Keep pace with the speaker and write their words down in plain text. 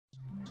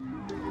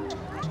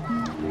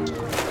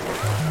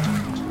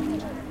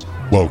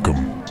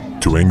Welcome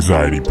to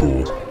Anxiety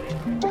Pool.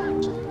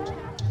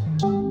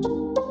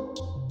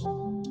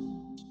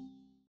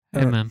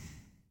 Hey man.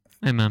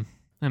 Hey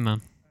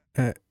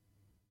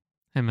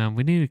man,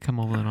 we need to come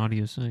up with an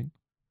audio sync.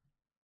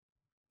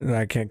 No,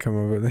 I can't come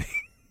up with it.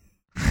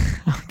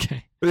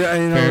 Okay. Yeah,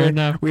 Fair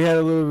enough. We had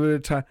a little bit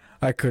of time.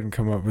 I couldn't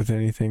come up with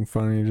anything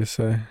funny to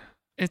say.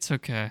 It's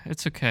okay.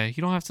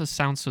 You don't have to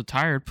sound so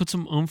tired. Put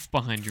some oomph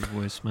behind your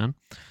voice, man.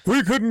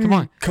 We couldn't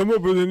come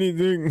up with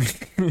anything.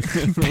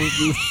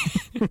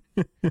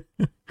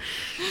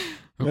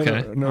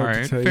 Okay. All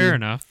right. Fair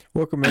enough.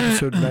 Welcome to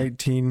episode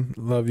 19.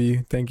 Love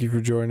you. Thank you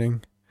for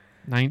joining.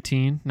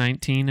 19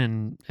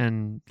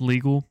 and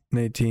legal.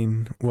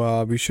 18.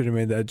 Well, we should have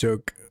made that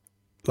joke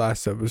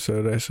last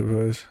episode, I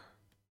suppose.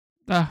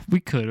 We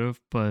could have,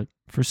 but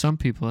for some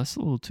people, that's a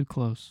little too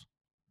close.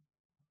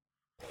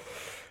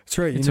 That's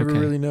right. You It's never okay.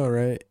 really know,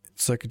 right?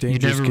 It's like a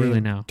dangerous You never game.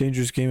 really know.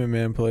 Dangerous game a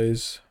man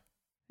plays.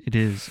 It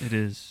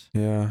is.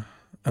 Yeah.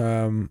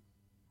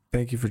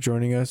 Thank you for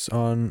joining us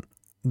on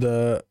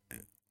the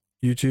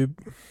YouTube.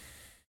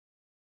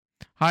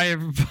 Hi,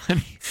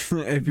 everybody.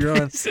 If you're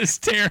on, This is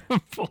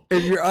terrible.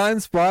 if you're on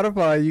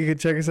Spotify, you can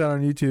check us out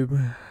on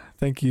YouTube.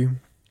 Thank you.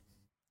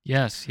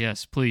 Yes,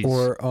 please.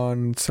 Or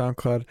on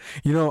SoundCloud.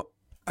 You know,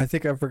 I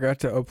think I forgot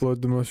to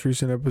upload the most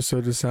recent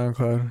episode to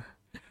SoundCloud.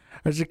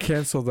 I should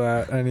cancel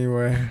that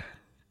anyway.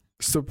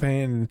 Still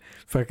paying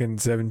fucking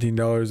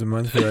 $17 a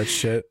month for that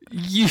shit.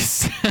 You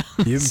sound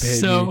You haven't paid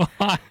so me.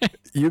 high.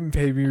 You haven't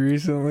paid me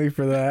recently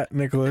for that,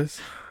 Nicholas.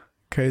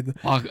 Okay,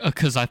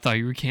 Because I thought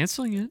you were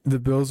canceling it. the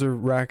bills are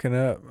racking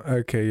up.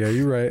 Okay, yeah,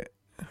 you're right.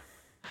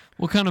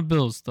 What kind of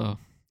bills, though?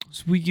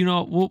 So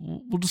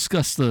we'll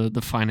discuss the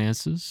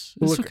finances.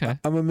 It's Look, okay.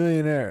 I'm a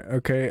millionaire,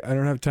 okay? I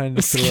don't have time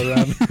to fiddle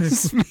around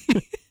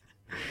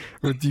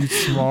with you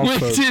small When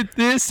folks. did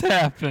this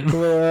happen?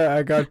 Well,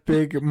 I got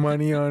big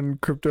money on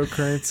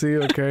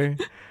cryptocurrency, okay?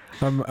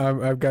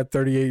 I've got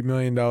 $38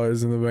 million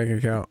in the bank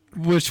account.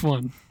 Which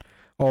one?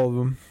 All of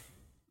them.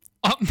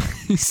 There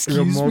are Excuse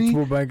me?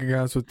 multiple bank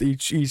accounts with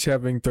each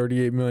having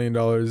 $38 million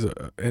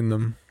in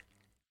them.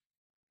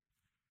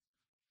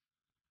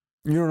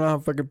 You don't know how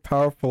fucking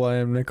powerful I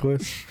am,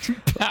 Nicholas.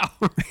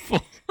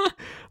 Powerful. I'm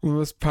the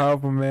most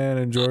powerful man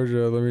in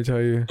Georgia, let me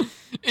tell you.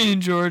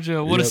 In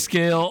Georgia. What a Yep.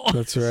 scale.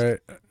 That's right.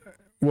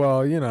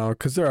 Well, you know,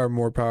 because there are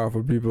more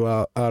powerful people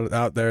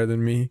out there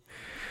than me.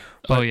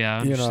 Oh, But, yeah,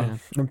 I you understand. know,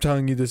 I'm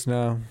telling you this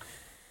now.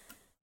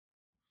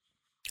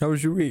 How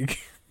was your week?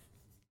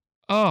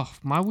 Oh,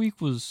 my week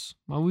was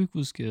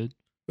good.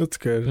 That's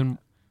good.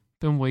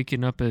 Been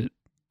waking up at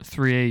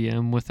 3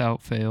 a.m.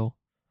 without fail.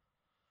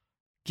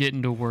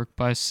 Getting to work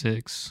by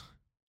 6.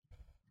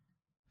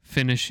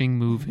 Finishing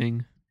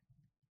moving.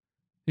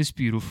 It's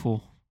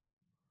beautiful.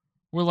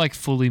 We're like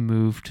fully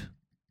moved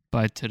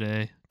by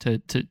today.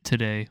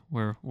 Today,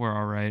 we're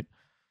all right.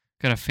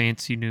 Got a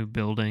fancy new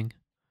building,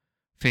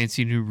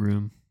 fancy new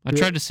room. I Yeah.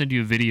 tried to send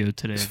you a video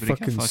today, It's but it got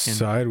fucking fucking.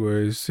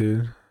 sideways,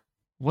 dude.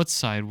 What's The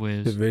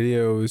sideways?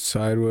 video is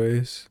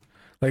sideways.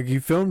 Like, you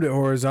filmed it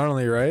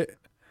horizontally, right?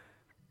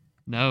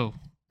 No,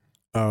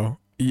 Oh.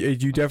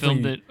 You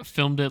definitely...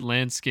 filmed it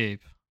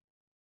landscape.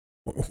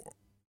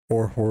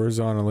 Or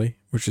horizontally,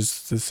 which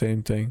is the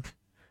same thing.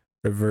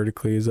 But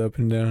vertically is up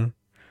and down.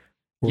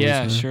 Yeah,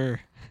 Horizontal. sure.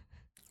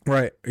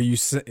 Right.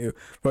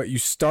 But you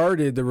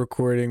started the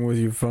recording with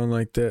your phone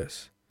like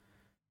this.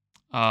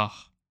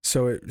 Ah,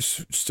 So it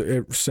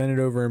sent it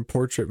over in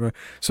portrait mode.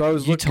 So I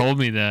was you looking told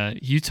me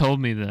that. You told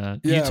me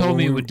that. Yeah, you told when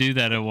me it we- would do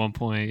that at one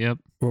point. Yep.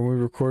 when we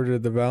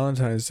recorded the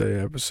Valentine's Day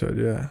episode,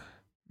 yeah.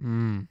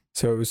 Mm.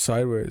 So it was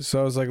sideways.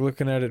 So I was like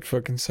looking at it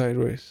fucking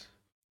sideways.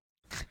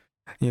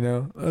 You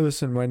know? Oh,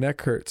 listen, my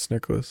neck hurts,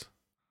 Nicholas.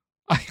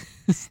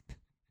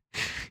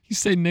 You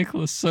say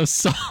Nicholas so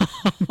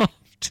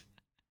soft.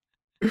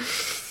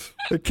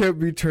 I can't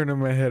be turning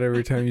my head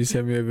every time you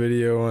send me a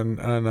video on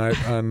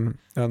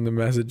the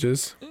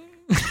messages.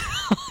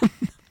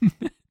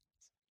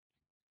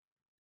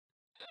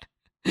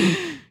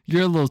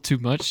 You're a little too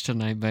much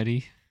tonight,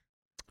 buddy.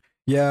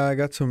 Yeah, I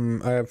got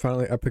some. I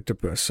picked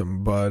up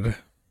some bud,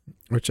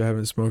 which I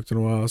haven't smoked in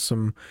a while.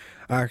 Some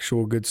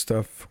actual good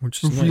stuff,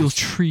 which A is real nice.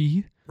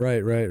 tree.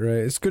 Right.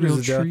 It's good Real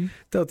as a tree.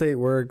 Delta 8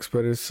 works,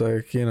 but it's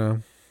like, you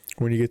know,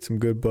 when you get some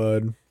good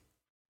bud.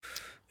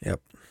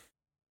 Yep.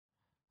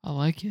 I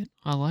like it,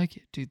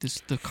 dude.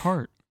 The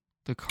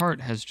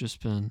cart has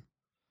just been.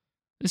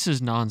 This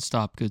is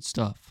nonstop good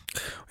stuff.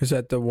 Is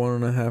that the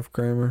 1.5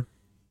 grammer?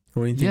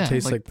 When you think Yeah,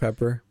 tastes like- like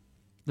pepper?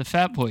 The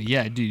Fat Boy,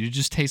 yeah, dude. It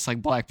just tastes like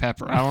black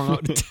pepper. I don't know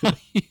what to tell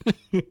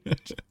you.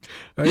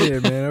 Oh yeah,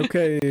 man.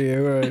 Okay,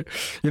 all right.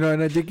 You know,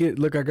 and I did get.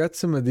 Look, I got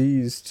some of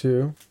these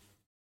too.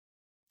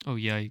 Oh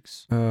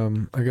yikes.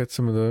 I got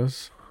some of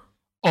those.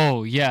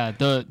 Oh yeah,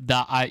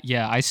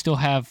 I still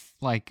have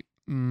like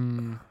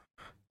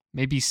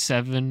maybe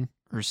 7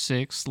 or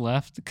 6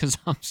 left because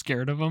I'm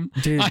scared of them.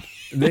 Dude,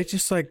 they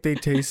just like they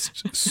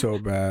taste so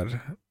bad.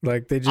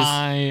 Like they just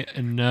I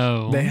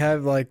know. they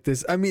have like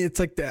this. I mean, it's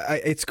like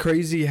it's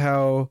crazy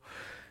how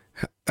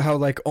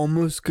like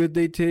almost good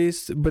they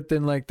taste, but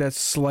then like that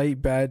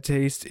slight bad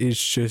taste is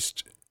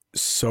just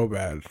so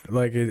bad.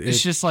 Like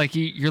it's just like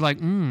you're like,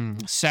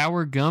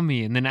 sour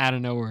gummy, and then out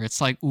of nowhere,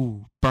 it's like,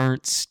 ooh,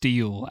 burnt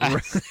steel.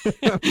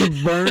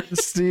 burnt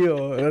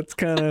steel. That's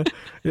kind of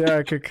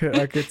I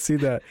could see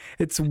that.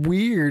 It's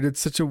weird. It's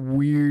such a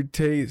weird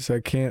taste. I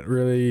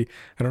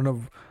don't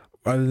know.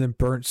 Other than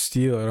burnt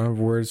steel, I don't have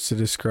words to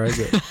describe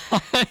it.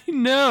 I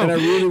know. And I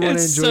really want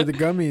to enjoy the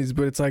gummies,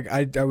 but it's like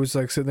I was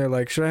like sitting there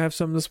like, should I have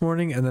some this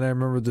morning? And then I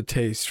remembered the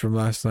taste from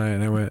last night,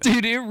 and I went,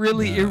 dude, it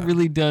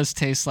really does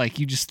taste like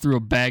you just threw a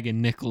bag of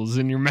nickels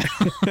in your mouth.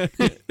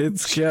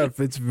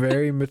 It's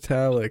very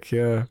metallic,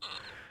 yeah.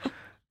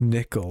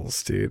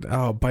 Nickels, dude.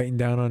 Oh, biting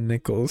down on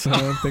nickels. I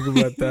don't think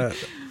about that.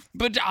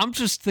 But I'm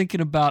just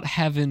thinking about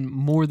having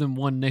more than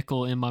one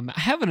nickel in my mouth.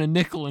 Having a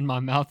nickel in my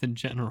mouth in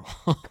general.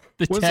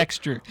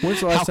 Texture.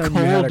 When's the last time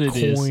you had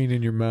a coin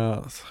in your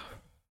mouth?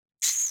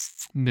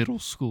 Middle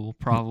school,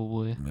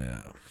 probably.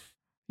 Yeah.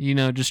 You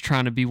know, just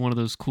trying to be one of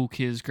those cool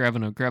kids,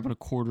 grabbing a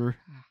quarter.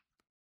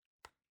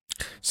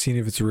 Seeing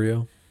if it's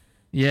real.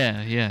 Yeah.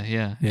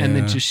 And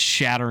then just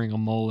shattering a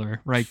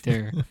molar right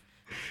there.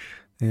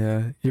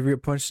 Yeah. You ever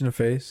get punched in the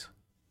face?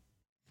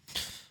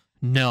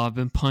 No, I've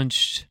been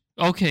punched.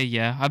 Okay,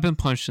 yeah, I've been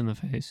punched in the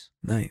face.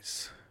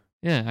 Nice.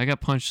 Yeah, I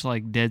got punched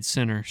like dead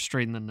center,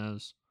 straight in the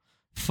nose.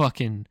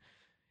 Fucking,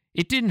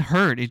 it didn't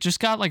hurt. It just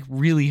got like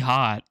really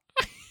hot.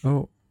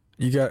 Oh,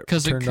 you got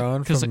turned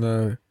on from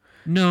the...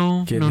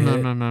 No. I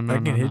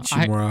can hit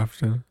you more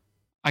often.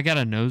 I got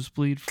a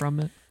nosebleed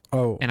from it.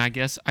 Oh. And I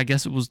guess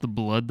it was the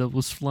blood that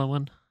was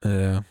flowing.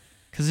 Yeah.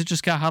 Because it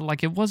just got hot.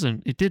 Like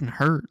it didn't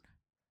hurt.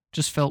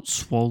 Just felt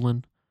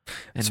swollen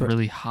and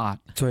really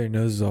hot. That's why your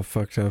nose is all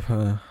fucked up,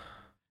 huh?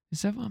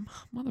 Is that my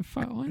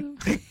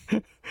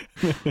motherfucker?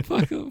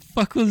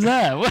 Fuck was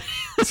that? What?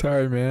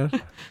 Sorry, man.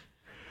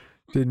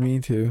 Didn't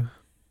mean to.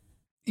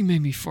 You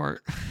made me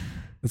fart.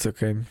 It's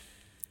okay.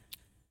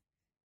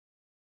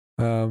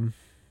 You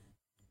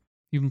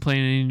been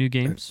playing any new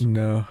games?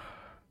 No.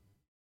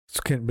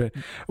 It's can't be.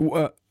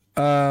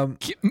 I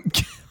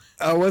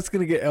was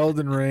gonna get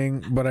Elden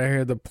Ring, but I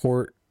hear the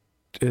port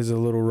is a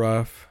little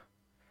rough.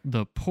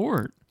 The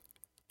port?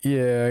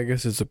 Yeah, I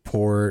guess it's a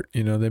port.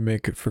 You know, they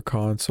make it for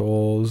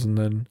consoles and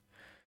then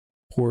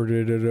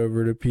ported it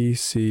over to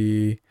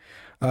PC.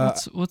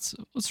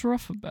 What's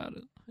rough about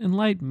it?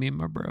 Enlighten me,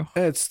 my bro.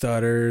 It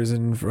stutters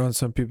and on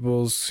some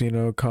people's,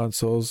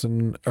 consoles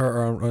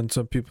or on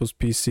some people's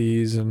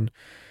PCs, and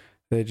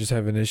they just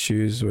having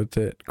issues with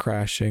it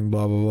crashing,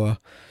 blah blah blah.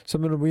 So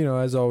I'm gonna,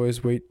 as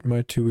always, wait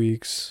my 2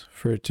 weeks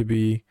for it to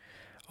be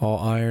all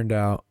ironed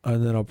out,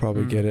 and then I'll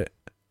probably get it.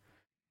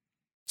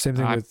 Same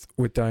thing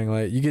with Dying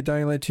Light. You get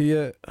Dying Light 2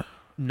 yet?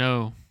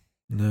 No.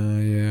 No,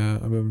 yeah.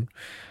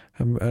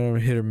 I'm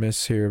hit or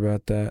miss here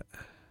about that.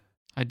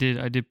 I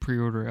did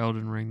pre-order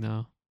Elden Ring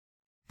though.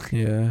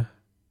 Yeah.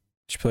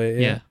 Did you play it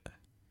yet? Yeah.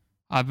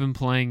 I've been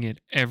playing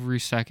it every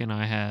second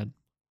I had.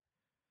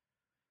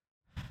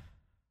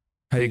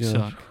 How you doing?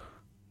 Suck.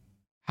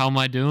 How am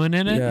I doing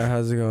in it? Yeah,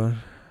 how's it going?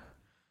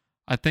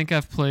 I think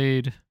I've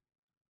played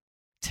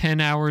 10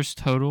 hours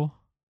total.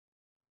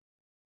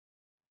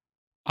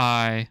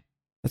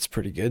 That's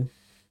pretty good.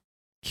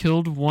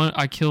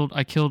 I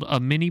killed a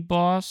mini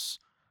boss.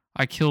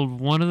 I killed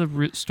one of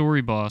the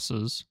story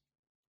bosses.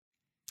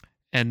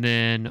 And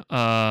then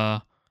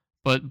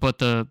but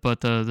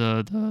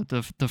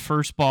the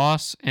first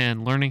boss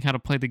and learning how to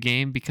play the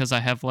game, because I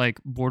have like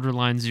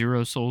borderline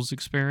Zero Souls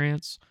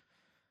experience.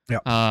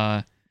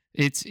 Yeah.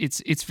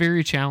 It's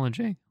very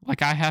challenging.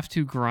 Like I have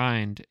to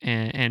grind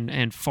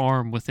and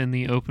farm within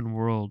the open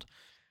world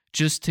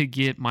just to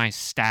get my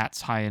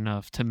stats high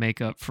enough to make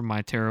up for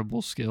my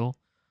terrible skill.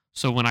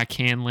 So when I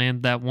can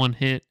land that one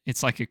hit,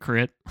 it's like a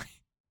crit.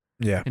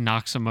 Yeah. It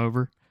knocks them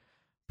over.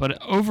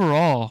 But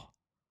overall,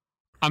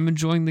 I'm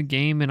enjoying the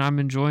game and I'm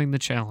enjoying the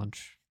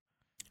challenge.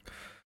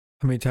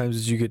 How many times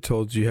did you get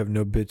told you have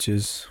no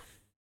bitches?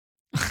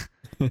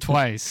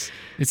 Twice.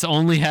 It's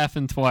only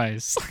happened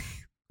twice.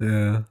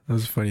 Yeah, that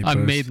was a funny post.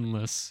 I'm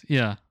maidenless.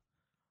 Yeah.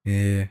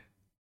 Yeah.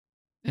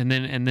 And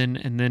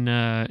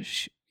then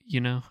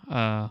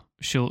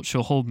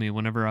she'll hold me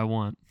whenever I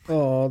want.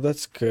 Oh,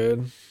 that's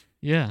good.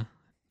 Yeah.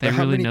 They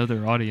really know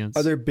their audience.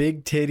 Are there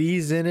big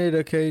titties in it?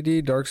 Okay,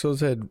 D. Dark Souls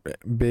had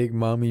big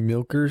mommy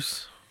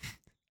milkers.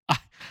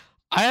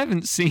 I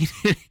haven't seen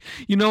it.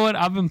 You know what?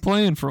 I've been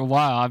playing for a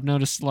while. I've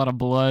noticed a lot of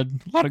blood,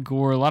 a lot of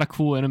gore, a lot of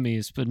cool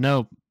enemies. But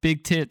no,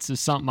 big tits is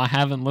something I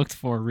haven't looked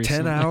for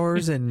recently. 10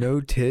 hours and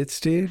no tits,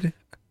 dude?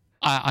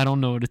 I don't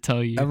know what to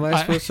tell you. Am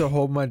I supposed to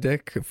hold my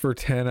dick for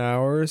 10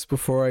 hours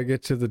before I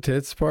get to the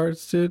tits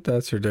parts, dude?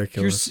 That's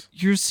ridiculous.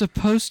 You're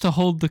supposed to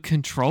hold the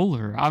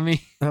controller. I mean...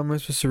 How am I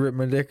supposed to rip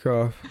my dick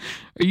off?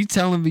 Are you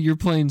telling me you're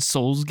playing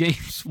Souls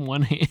games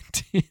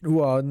one-handed?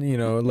 Well,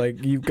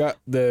 like, you've got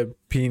the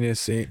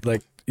penis,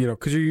 like,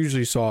 because you're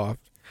usually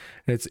soft.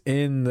 It's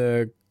in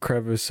the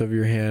crevice of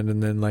your hand,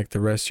 and then, like, the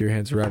rest of your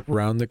hands wrap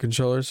around the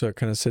controller, so it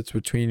kind of sits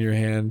between your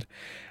hand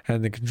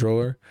and the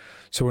controller.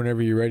 So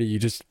whenever you're ready, you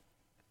just...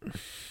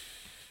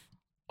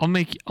 I'll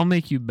make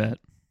you bet.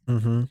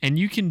 Mm-hmm. And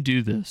you can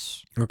do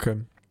this. Okay.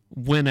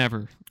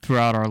 whenever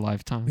throughout our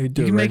lifetime. You You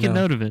do it can right make a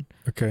now. note of it.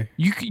 Okay.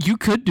 You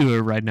could do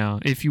it right now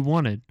if you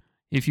wanted.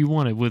 If you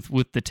wanted,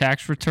 with the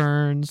tax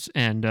returns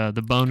and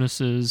the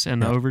bonuses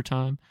and the Yep.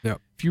 overtime.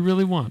 Yep. If you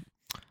really want,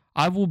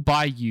 I will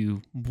buy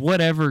you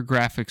whatever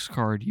graphics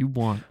card you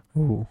want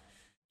Ooh.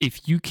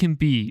 if you can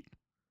beat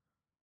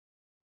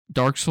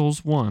Dark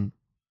Souls 1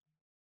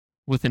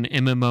 with an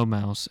MMO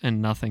mouse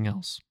and nothing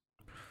else.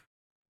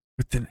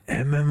 With an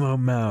MMO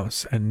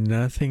mouse and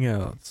nothing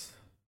else.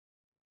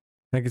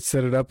 I could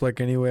set it up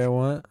like any way I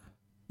want.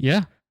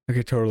 Yeah. I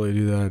could totally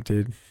do that,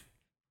 dude.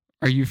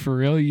 Are you for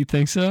real? You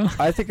think so?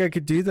 I think I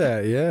could do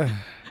that, yeah.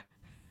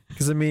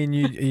 Because, I mean,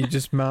 you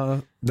just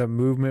mount the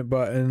movement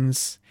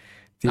buttons.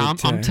 I'm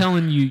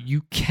telling you,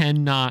 you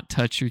cannot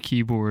touch your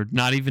keyboard,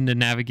 not even to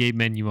navigate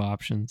menu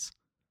options.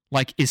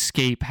 Like,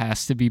 escape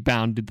has to be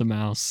bound to the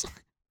mouse.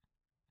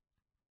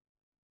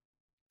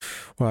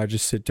 Well, I'd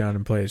just sit down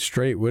and play it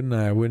straight, wouldn't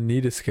I? I wouldn't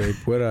need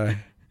escape, would I?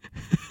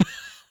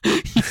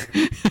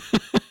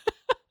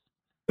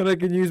 But I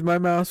can use my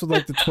mouse with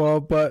like the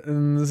 12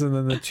 buttons and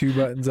then the 2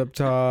 buttons up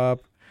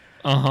top.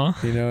 Uh-huh.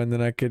 You know, and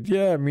then I could,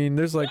 yeah, I mean,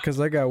 there's like, because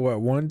I got what,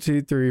 1,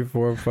 2, 3,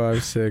 4,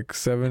 5, 6,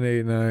 7,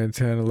 8, 9,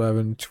 10,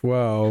 11,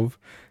 12,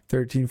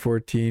 13,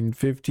 14,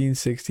 15,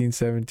 16,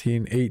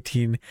 17,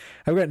 18.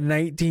 I've got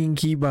 19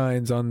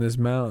 keybinds on this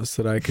mouse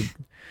that I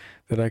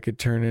could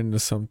turn into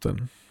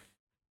something.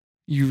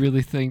 You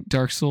really think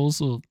Dark Souls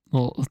will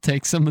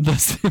take some of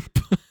those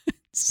inputs?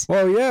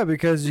 Well, yeah,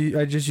 because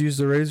I just use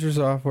the Razer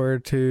software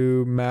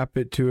to map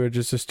it to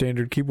just a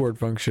standard keyboard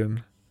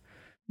function.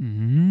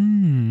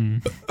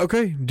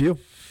 Okay, deal.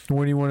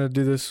 When do you want to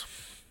do this?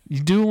 You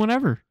do it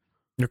whenever.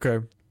 Okay.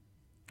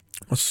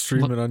 I'll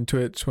stream it on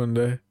Twitch one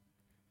day.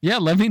 Yeah,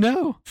 let me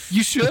know.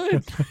 You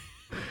should.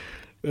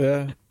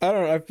 Yeah. I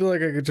don't know. I feel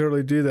like I could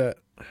totally do that.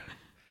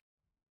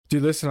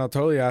 Dude, listen, I'll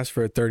totally ask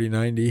for a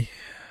 3090.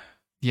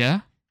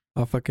 Yeah?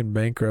 I'll fucking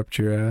bankrupt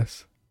your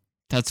ass.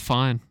 That's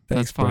fine.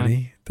 Thanks, That's fine.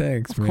 buddy.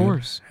 Thanks, Of man.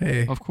 course.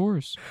 Hey. Of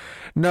course.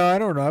 No, I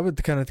don't know. I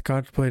would kind of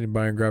contemplate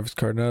buying a graphics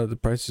card now that the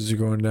prices are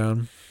going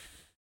down.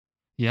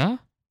 Yeah?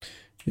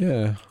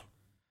 Yeah.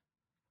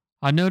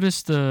 I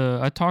noticed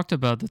I talked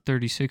about the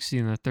 3060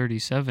 and the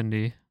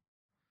 3070.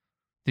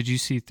 Did you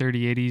see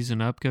 3080s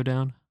and up go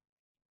down?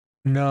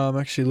 No, I'm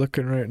actually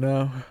looking right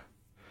now.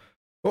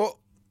 Oh,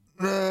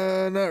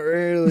 no, not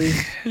really.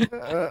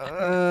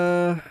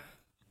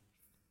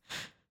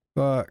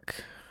 Fuck.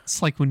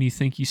 It's like when you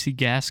think you see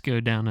gas go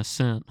down a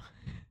cent.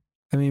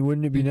 I mean,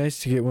 wouldn't it be nice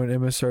to get one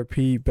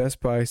MSRP Best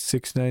Buy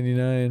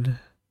 $6.99?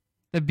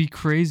 That'd be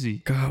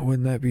crazy. God,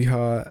 wouldn't that be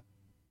hot?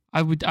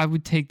 I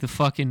would take the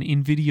fucking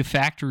NVIDIA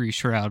factory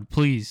shroud,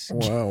 please.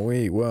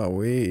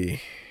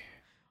 Wow-wee.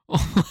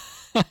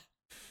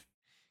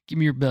 Give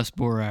me your best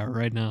Borat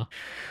right now.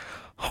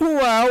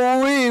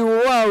 Wow-wee.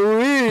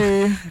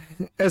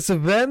 It's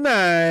very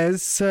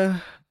nice.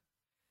 So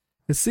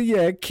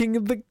yeah, King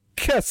of the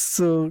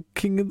Castle.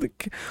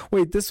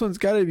 Wait, this one's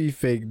gotta be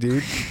fake,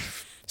 dude.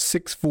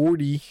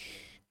 $640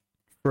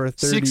 for a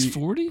 30.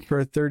 $640? For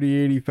a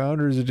 3080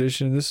 Founders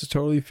Edition. This is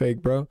totally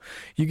fake, bro.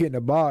 You get in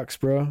a box,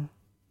 bro.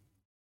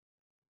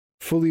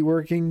 Fully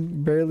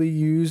working, barely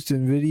used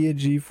NVIDIA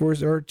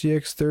GeForce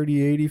RTX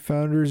 3080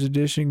 Founders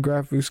Edition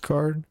graphics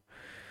card.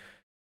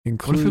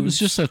 Includes, What if it was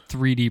just a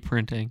 3D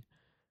printing?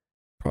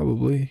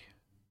 Probably.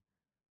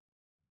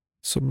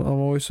 So I'm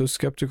always so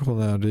skeptical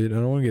now, dude. I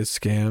don't want to get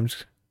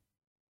scammed.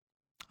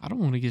 I don't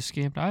want to get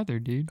scammed either,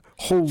 dude.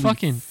 Holy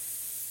Fucking.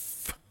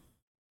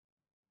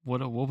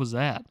 What was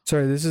that?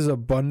 Sorry, this is a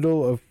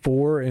bundle of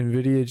 4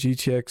 NVIDIA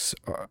GTX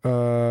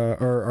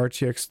or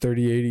RTX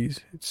 3080s.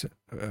 It's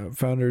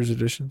Founders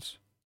Editions,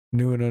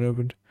 new and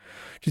unopened.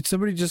 Dude,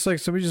 somebody just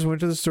went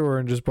to the store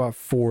and just bought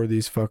 4 of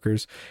these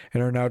fuckers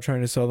and are now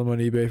trying to sell them on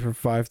eBay for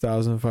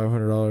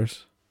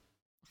 $5,500.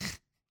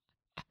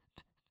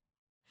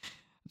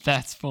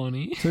 That's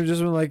funny. So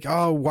just been like,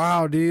 oh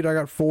wow, dude, I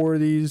got 4 of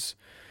these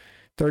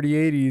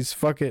 3080s.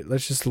 Fuck it,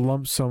 let's just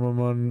lump sum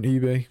them on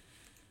eBay.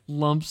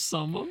 Lump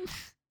sum them.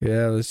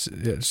 Yeah, let's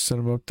just send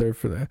them up there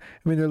for that.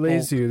 I mean, they're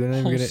lazy. They're not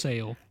even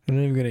Wholesale. They're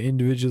not even gonna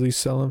individually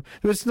sell them.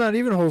 But it's not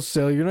even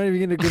wholesale. You're not even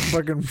getting a good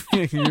fucking.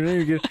 You're not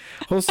even getting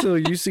wholesale.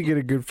 You used to get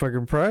a good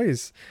fucking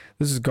price.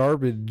 This is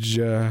garbage.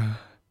 You're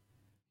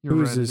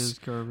who right, is this? It is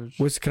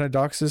garbage. Can I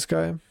dox this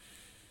guy?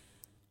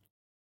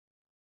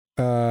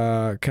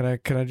 Can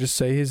I just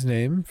say his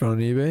name on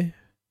eBay?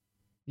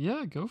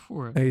 Yeah, go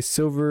for it. Hey,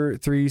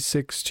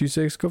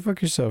 Silver3626. Go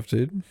fuck yourself,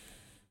 dude.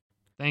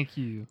 Thank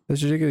you.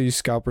 That's ridiculous. You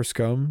scalper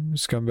scum,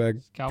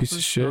 scumbag, piece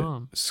of shit,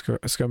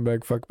 scumbag,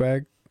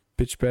 fuckbag,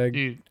 bitchbag.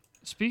 Dude,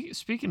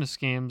 speaking of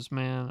scams,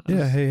 man.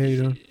 Yeah. Hey, how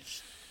you doing?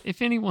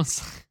 If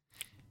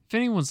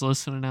anyone's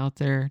listening out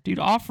there, dude,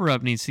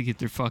 OfferUp needs to get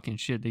their fucking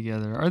shit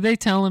together. Are they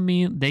telling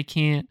me they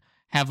can't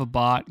have a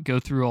bot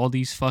go through all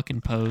these fucking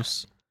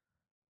posts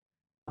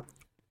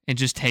and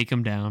just take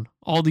them down?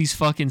 All these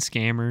fucking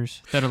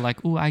scammers that are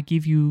like, "Oh, I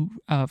give you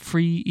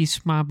free.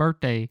 It's my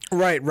birthday."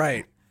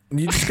 Right.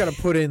 You just gotta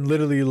put in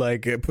literally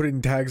like put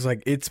in tags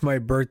like it's my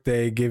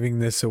birthday, giving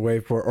this away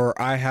for, or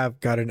I have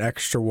got an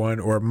extra one,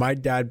 or my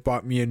dad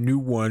bought me a new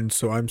one,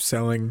 so I'm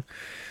selling.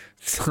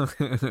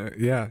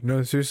 Yeah,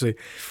 no, seriously,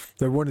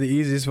 they're one of the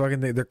easiest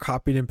fucking things. They're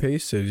copied and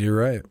pasted. You're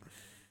right.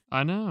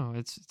 I know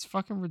it's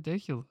fucking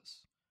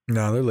ridiculous.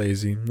 No, they're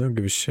lazy. They don't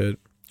give a shit.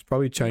 It's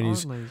probably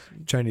Chinese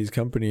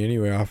company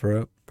anyway. Offer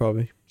up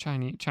probably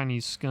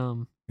Chinese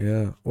scum.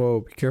 Yeah. Whoa,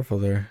 be careful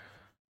there.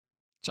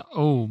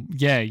 Oh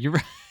yeah, you're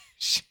right.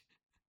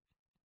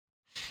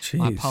 Jeez.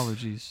 My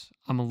apologies.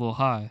 I'm a little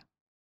high.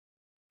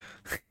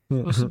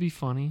 Supposed to be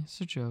funny. It's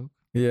a joke.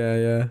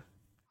 Yeah.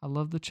 I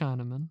love the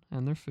Chinamen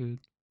and their food.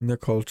 And their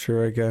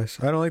culture, I guess.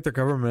 I don't like their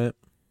government.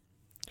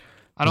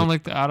 I don't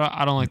like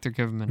their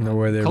government. No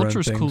way they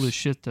Culture's run cool things. as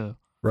shit though.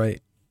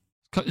 Right.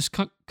 Is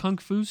Kung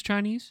Fu's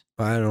Chinese?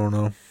 I don't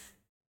know.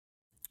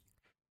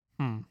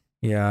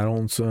 Yeah, I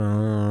don't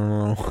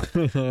know.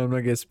 I'm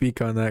not gonna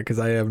speak on that because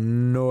I have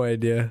no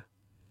idea.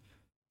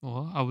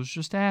 Well, I was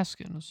just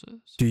asking.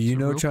 Do you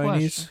know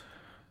Chinese? Question.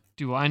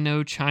 Do I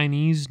know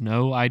Chinese?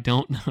 No, I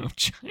don't know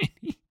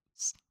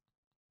Chinese.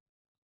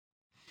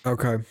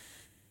 Okay.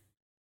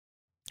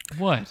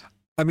 What?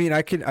 I mean,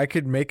 I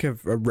could make I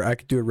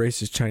could do a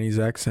racist Chinese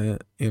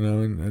accent,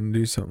 and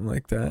do something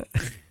like that.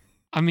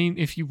 I mean,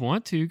 if you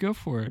want to, go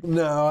for it.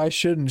 No, I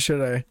shouldn't.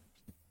 Should I?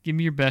 Give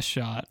me your best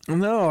shot.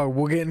 No,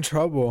 we'll get in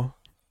trouble.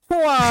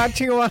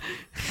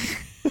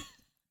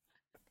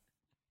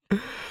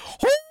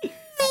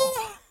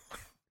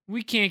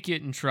 We can't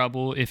get in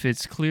trouble if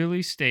it's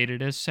clearly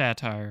stated as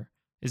satire.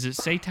 Is it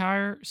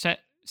satire?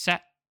 Satyr?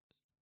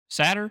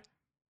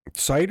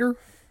 Cider?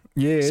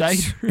 Yeah,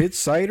 Cider. It's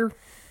cider.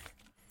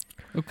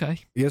 Okay.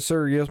 Yes,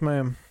 sir. Yes,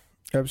 ma'am.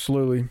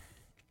 Absolutely.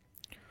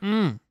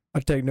 I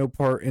take no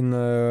part in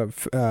the.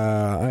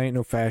 I ain't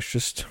no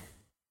fascist.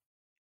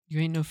 You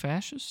ain't no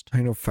fascist? I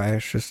ain't no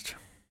fascist.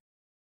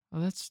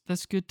 Oh,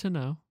 that's good to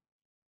know.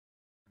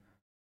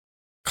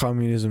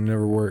 Communism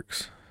never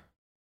works.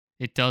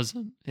 It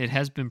doesn't. It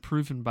has been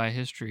proven by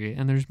history,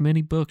 and there's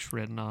many books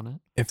written on it.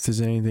 If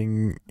there's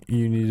anything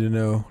you need to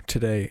know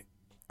today,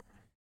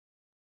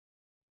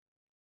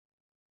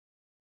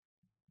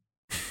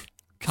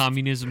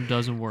 communism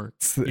doesn't work.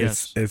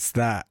 It's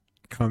that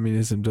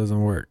communism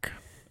doesn't work.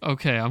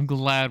 Okay, I'm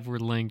glad we're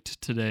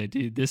linked today,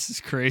 dude. This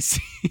is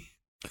crazy.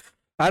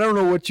 I don't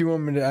know what you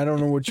want me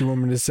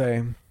to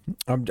say.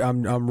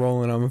 I'm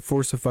rolling. I'm a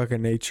force of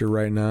fucking nature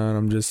right now, and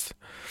I'm just.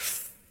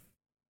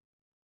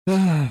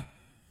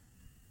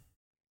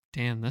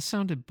 Damn, that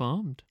sounded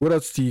bummed. What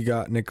else do you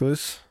got,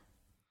 Nicholas?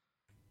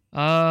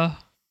 I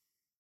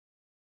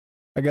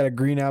got a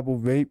green apple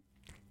vape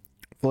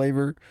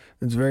flavor.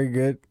 It's very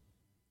good.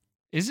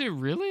 Is it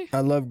really? I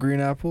love green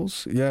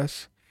apples.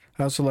 Yes.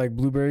 I also like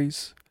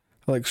blueberries.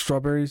 I like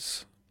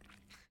strawberries.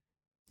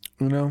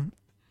 You ever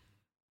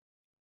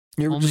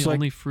Only just like,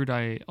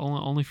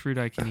 only fruit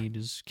I can eat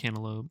is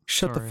cantaloupe.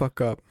 Shut the Sorry.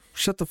 fuck up.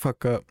 Shut the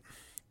fuck up.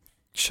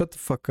 Shut the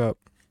fuck up.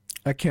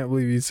 I can't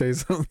believe you say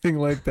something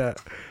like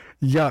that.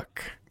 Yuck.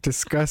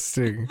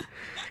 Disgusting.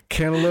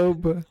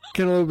 Cantaloupe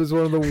is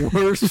one of the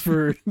worst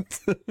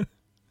fruits.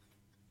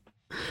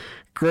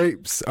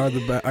 Grapes are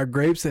the best.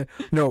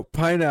 No,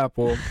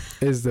 pineapple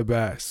is the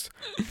best.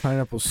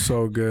 Pineapple's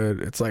so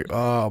good. It's like,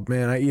 oh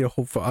man, I eat a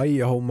whole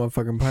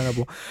motherfucking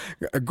pineapple.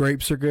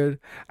 Grapes are good.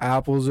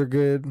 Apples are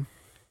good.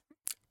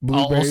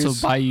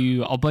 Blueberries.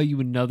 I'll buy you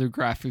another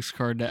graphics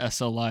card to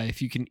SLI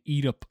if you can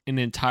eat up an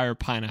entire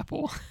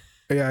pineapple.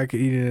 Yeah, I could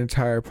eat an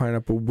entire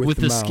pineapple with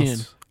the mouse. Skin.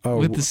 Oh,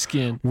 with the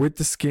skin. With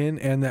the skin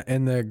and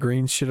the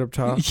green shit up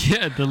top.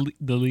 Yeah,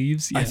 the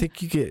leaves. Yeah. I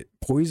think you get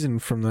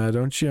poisoned from that,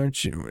 don't you?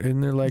 Aren't you? Isn't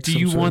there like? Do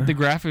you want the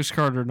graphics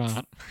card or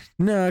not?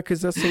 No,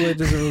 because that's the way it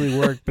doesn't really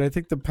work. But I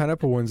think the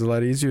pineapple one's a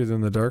lot easier than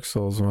the Dark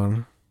Souls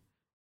one.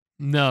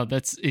 No,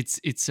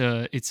 it's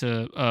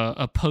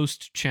a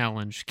post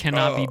challenge.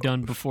 Cannot be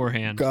done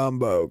beforehand.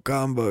 Combo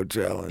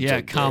challenge.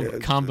 Yeah,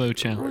 combo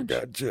challenge.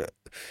 Gotcha.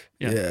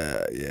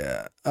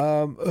 Yeah.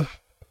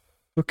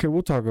 Okay,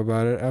 we'll talk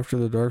about it after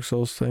the Dark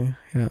Souls thing.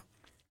 Yeah.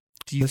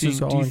 Do you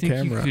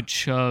think you could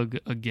chug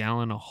a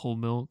gallon of whole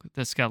milk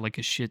that's got like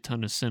a shit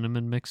ton of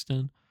cinnamon mixed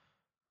in?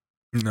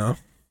 No.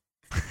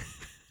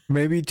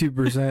 Maybe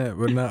 2%,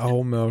 but not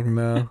whole milk.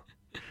 No.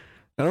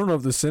 I don't know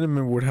if the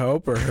cinnamon would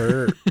help or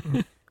hurt.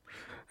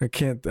 I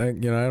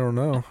don't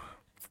know.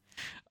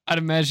 I'd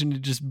imagine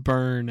it just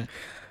burn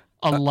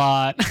a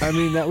lot. I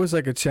mean, that was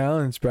like a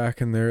challenge back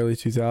in the early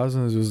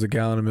 2000s. It was the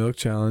gallon of milk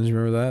challenge.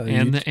 Remember that?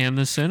 And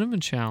the cinnamon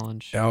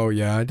challenge. Oh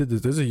yeah, I did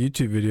this. There's a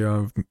YouTube video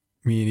of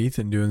me and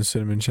Ethan doing the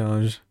cinnamon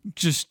challenge.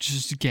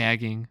 Just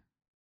gagging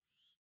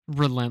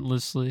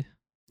relentlessly.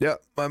 Yeah,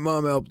 my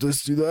mom helped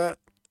us do that.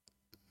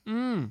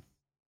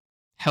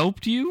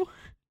 Helped you?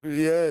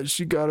 Yeah,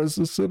 she got us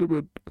the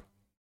cinnamon.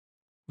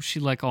 Was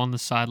she like on the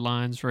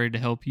sidelines ready to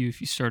help you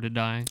if you started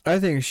dying? I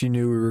think she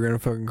knew we were gonna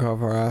fucking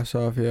cough our ass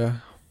off. Yeah.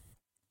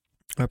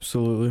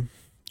 Absolutely.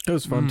 It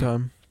was a fun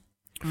time.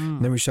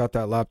 Then we shot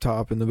that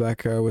laptop in the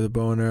backyard with a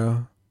bow and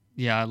arrow.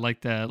 Yeah, I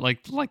like that.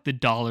 Like the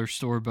dollar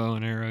store bow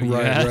and arrow.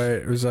 Right, Yeah.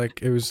 right.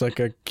 It was like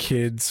a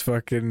kid's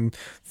fucking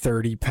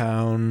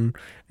 30-pound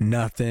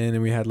nothing,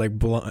 and we had like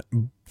blunt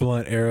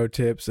arrow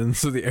tips, and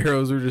so the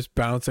arrows were just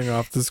bouncing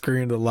off the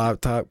screen of the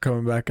laptop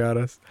coming back at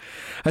us.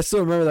 I still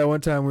remember that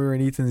one time we were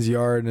in Ethan's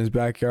yard, in his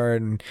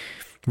backyard, and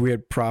we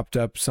had propped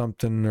up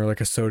something or like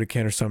a soda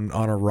can or something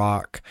on a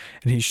rock,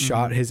 and he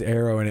shot his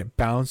arrow and it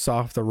bounced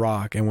off the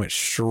rock and went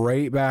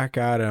straight back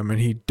at him,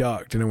 and he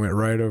ducked and it went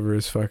right over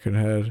his fucking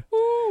head.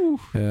 Woo!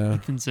 Yeah.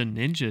 Ethan's a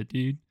ninja,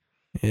 dude.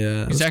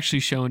 Yeah. He's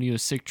actually showing you a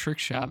sick trick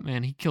shot,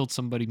 man. He killed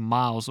somebody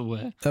miles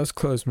away. That was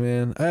close,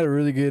 man. I had a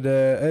really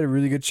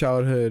good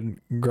childhood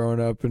growing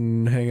up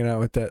and hanging out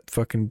with that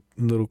fucking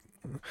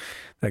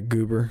that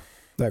goober,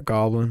 that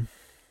goblin.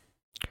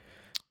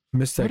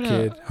 Missed that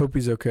kid. Hope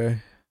he's okay.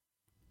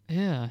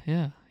 Yeah.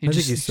 I think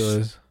he still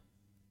is.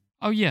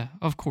 Oh yeah,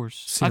 of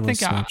course. Seen him on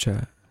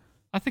Snapchat.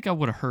 I think I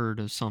would have heard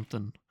of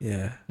something.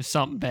 Yeah. If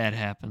something bad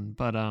happened,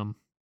 but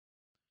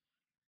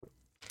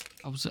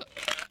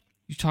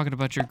you talking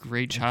about your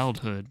great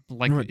childhood?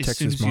 Like as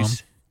Texas soon as mom.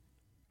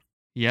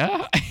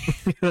 Yeah.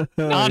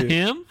 Not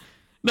him.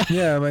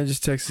 Yeah, I might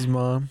just text his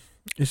mom.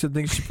 I should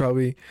think she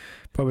probably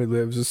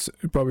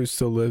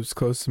still lives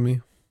close to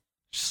me.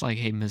 Just like,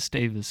 hey, Miss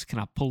Davis, can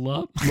I pull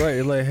up?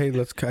 Right, like, hey,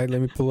 let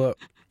me pull up.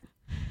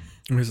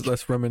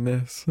 Let's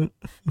reminisce.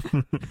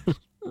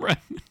 Right.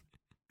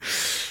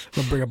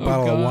 I'll bring a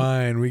bottle of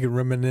wine. We can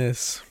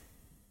reminisce.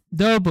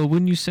 No, but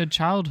when you said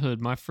childhood,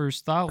 my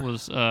first thought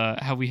was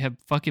how we had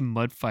fucking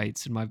mud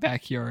fights in my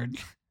backyard.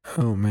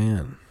 Oh,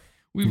 man.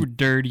 We were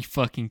dirty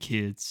fucking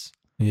kids.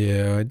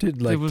 Yeah, I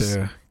did like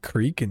the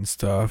creek and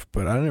stuff,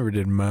 but I never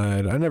did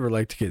mud. I never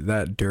liked to get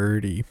that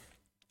dirty.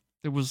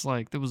 There was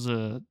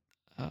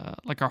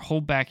our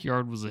whole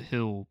backyard was a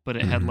hill, but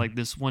it had like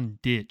this one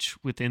ditch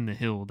within the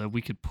hill that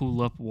we could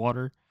pool up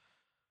water,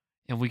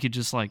 and we could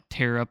just like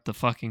tear up the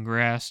fucking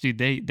grass. Dude,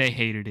 they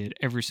hated it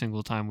every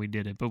single time we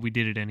did it, but we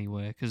did it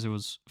anyway because there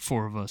was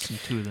 4 of us and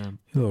 2 of them.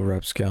 You little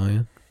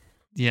rapscallion.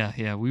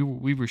 Yeah, we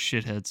were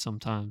shitheads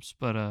sometimes,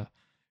 but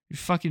we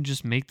fucking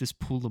just make this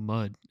pool of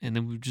mud, and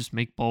then we would just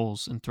make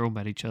balls and throw them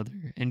at each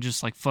other, and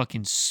just like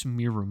fucking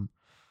smear them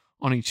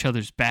on each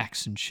other's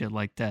backs and shit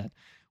like that.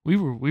 We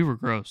were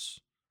gross.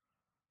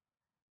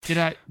 Did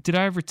I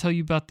ever tell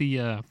you about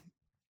the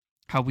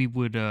how we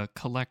would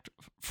collect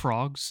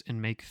frogs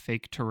and make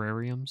fake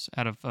terrariums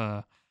out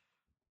of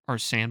our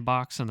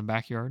sandbox in the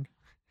backyard?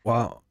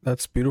 Wow,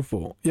 that's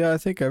beautiful. Yeah, I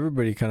think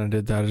everybody kind of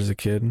did that as a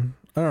kid.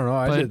 I don't know,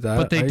 I did that.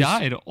 But they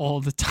died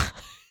all the time.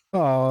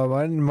 Oh,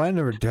 mine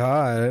never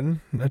died.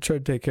 I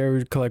tried to take care of it.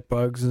 We'd collect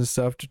bugs and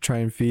stuff to try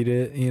and feed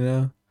it, you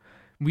know?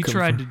 We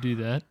tried to do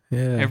that.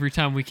 Yeah. Every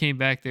time we came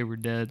back, they were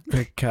dead.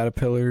 Like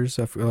caterpillars.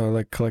 I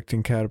like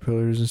collecting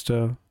caterpillars and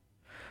stuff.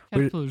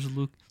 Caterpillars are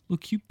little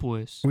cute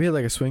boys. We had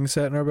like a swing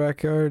set in our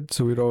backyard,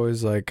 so we'd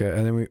always like,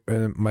 and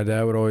then my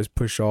dad would always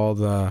push all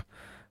the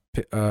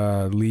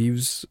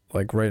leaves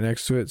like right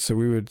next to it, so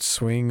we would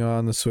swing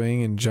on the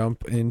swing and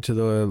jump into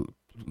the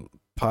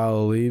pile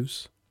of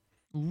leaves.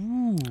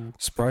 Ooh!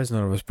 Surprised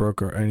none of us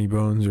broke any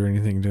bones or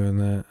anything doing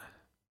that.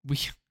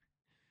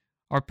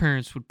 Our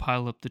parents would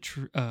pile up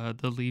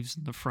the leaves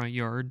in the front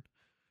yard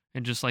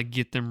and just like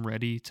get them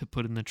ready to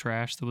put in the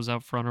trash that was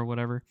out front or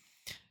whatever,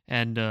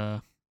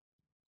 and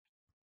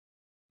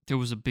there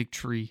was a big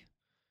tree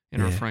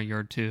in our front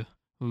yard too.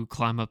 We would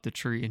climb up the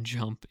tree and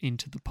jump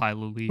into the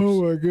pile of leaves.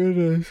 Oh my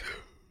goodness.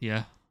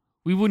 Yeah.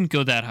 We wouldn't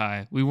go that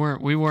high. We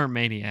weren't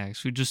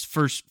maniacs. We just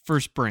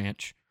first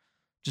branch.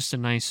 Just a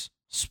nice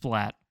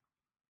splat.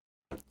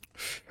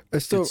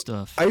 Good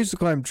stuff. I used to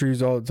climb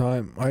trees all the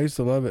time. I used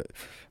to love it.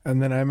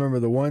 And then I remember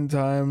the one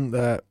time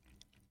that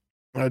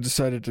I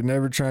decided to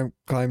never try and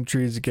climb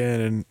trees again,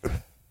 and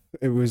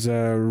it was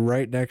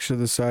right next to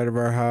the side of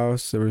our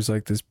house. There was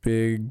like this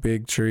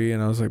big tree,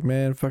 and I was like,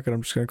 man, fuck it,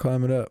 I'm just gonna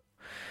climb it up.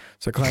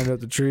 So I climbed up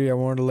the tree. I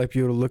wanted to let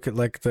people look at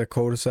like the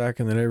cul-de-sac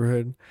in the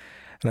neighborhood,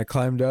 and I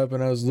climbed up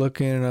and I was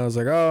looking, and I was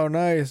like, oh,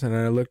 nice. And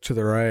then I looked to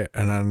the right,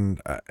 and then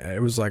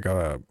it was like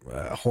a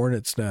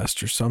hornet's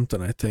nest or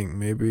something. I think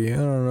maybe, I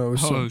don't know.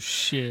 It was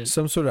shit,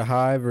 some sort of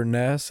hive or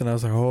nest, and I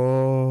was like,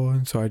 oh.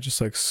 And so I just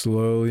like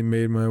slowly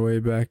made my way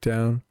back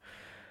down.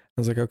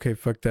 I was like, okay,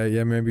 fuck that.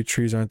 Yeah, maybe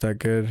trees aren't that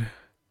good.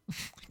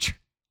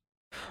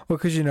 Well,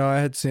 because, I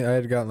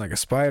had gotten like a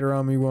spider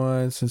on me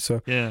once, and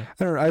so yeah.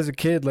 I don't know, as a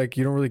kid, like,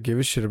 you don't really give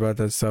a shit about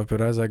that stuff,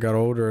 but as I got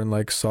older and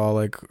like saw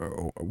like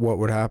what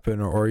would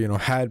happen, or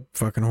had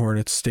fucking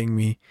hornets sting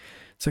me,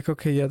 it's like,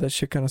 okay, yeah, that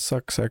shit kind of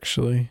sucks,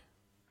 actually.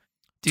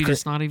 Dude,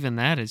 it's not even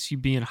that. It's you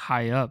being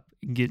high up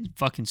and getting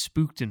fucking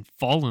spooked and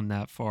falling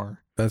that far.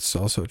 That's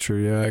also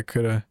true. Yeah, I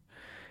could have,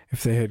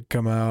 if they had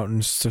come out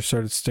and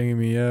started stinging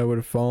me, yeah, I would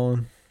have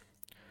fallen.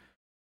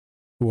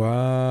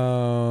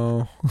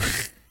 Wow.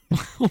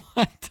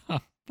 What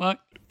the fuck?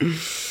 I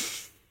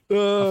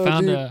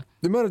found the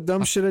amount of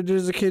dumb shit I did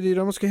as a kid, you'd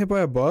almost get hit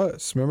by a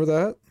bus. Remember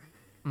that?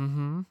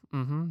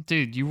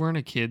 Dude, you weren't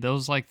a kid. That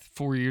was like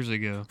 4 years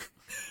ago.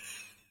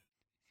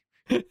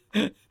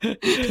 This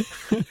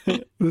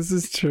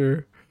is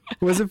true.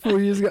 Was it 4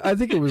 years ago? I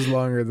think it was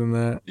longer than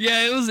that.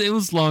 Yeah, it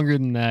was longer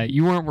than that.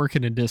 You weren't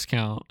working a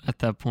discount at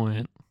that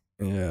point.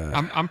 Yeah.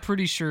 I'm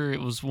pretty sure it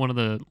was one of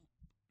the.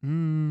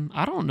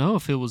 I don't know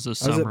if it was a I was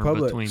summer at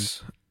Publix. between.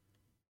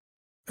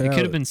 It Yeah,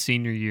 could have been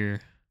senior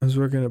year. I was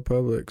working at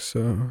Publix,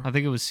 so I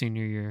think it was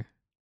senior year.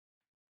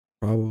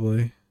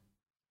 probably.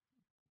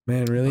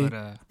 Man, really?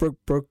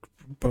 But Broke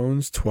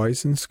bones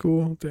twice in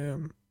school?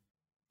 Damn.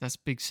 that's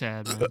big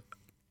sad, man.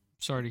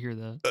 Sorry to hear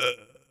that.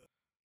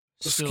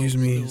 Excuse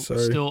me,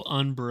 sorry. Still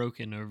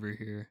unbroken over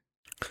here.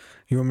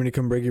 You want me to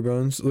come break your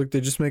bones? Look,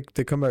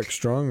 they come back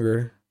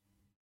stronger.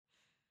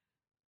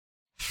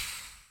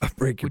 I'll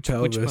break your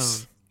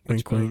pelvis.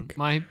 Which bone? Wink, wink.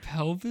 My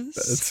pelvis?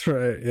 That's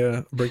right,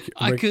 yeah.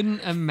 I couldn't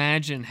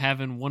imagine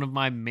having one of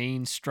my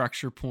main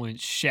structure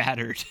points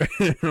shattered.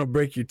 I'll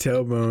break your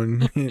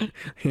tailbone. Hint,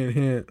 hint,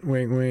 hint.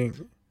 Wink, wink.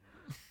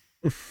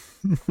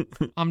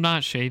 I'm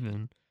not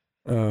shaving.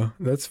 Oh,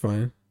 that's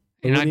fine.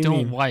 And What I do you don't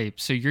mean? wipe,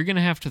 so you're going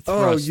to have to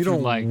Oh, thrust you through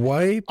don't like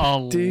wipe?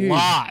 a Dude.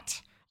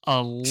 lot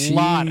of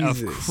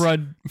Jesus.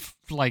 crud,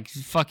 like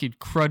fucking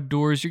crud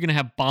doors. You're going to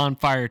have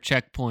bonfire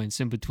checkpoints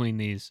in between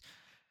these.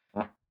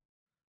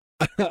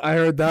 I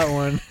heard that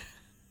one.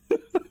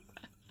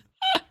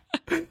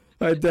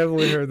 I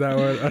definitely heard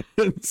that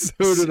one.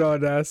 So did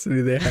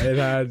Audacity. It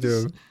had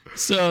to.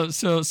 So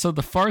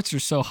the farts are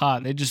so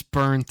hot they just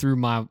burn through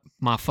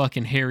my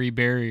fucking hairy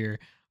barrier.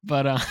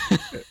 But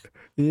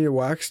You need a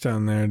wax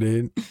down there,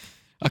 dude.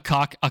 a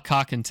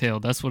cock and tail.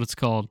 That's what it's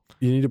called.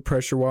 You need a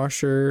pressure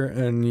washer,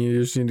 and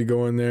you just need to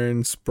go in there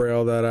and spray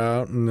all that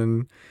out, and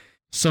then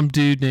Some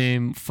dude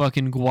named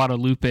fucking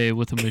Guadalupe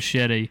with a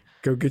machete.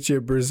 go get you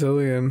a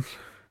Brazilian.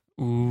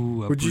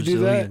 Ooh, Would you do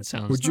Brazilian that?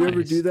 sounds Would you ever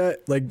nice. do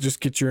that? Like, just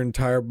get your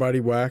entire body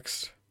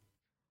waxed?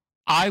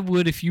 I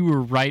would if you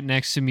were right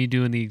next to me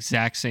doing the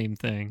exact same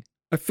thing.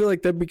 I feel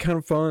like that'd be kind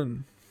of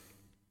fun.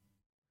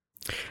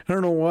 I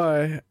don't know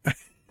why.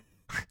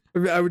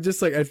 I would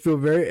just I'd feel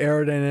very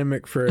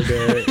aerodynamic for a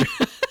day.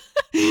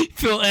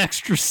 Feel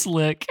extra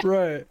slick.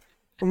 Right.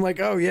 I'm like,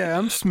 oh yeah,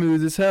 I'm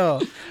smooth as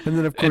hell. And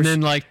then of course, And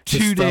then like the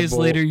 2 days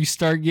stubble. later you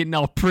start getting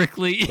all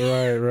prickly.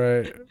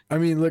 right. I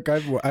mean, look,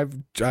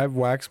 I've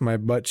waxed my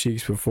butt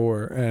cheeks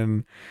before,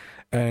 and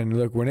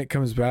look, when it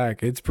comes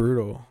back, it's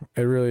brutal.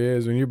 It really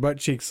is. When your butt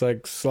cheeks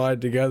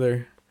slide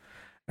together.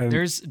 And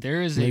there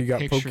is you a got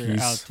picture pokies.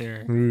 out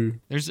there. Ooh.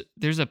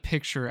 There's a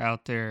picture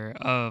out there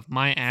of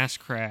my ass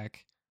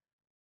crack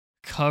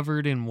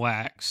covered in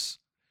wax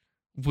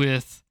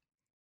with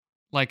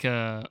like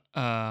a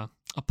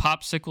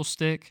popsicle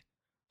stick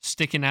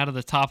sticking out of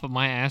the top of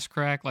my ass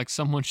crack, like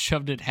someone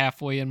shoved it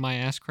halfway in my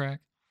ass crack.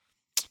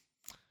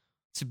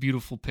 It's a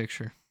beautiful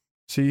picture.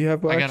 So you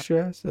have waxed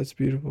your ass? That's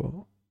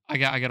beautiful. I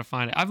gotta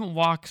find it. I haven't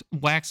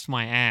waxed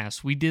my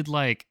ass. We did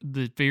like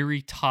the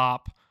very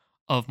top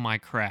of my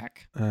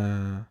crack.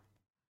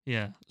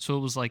 Yeah, so it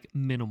was like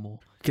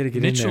minimal. Gotta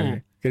get in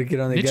there. Gotta get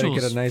on there. Gotta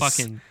get a nice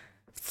fucking.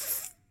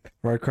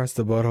 right across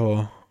the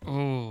butthole.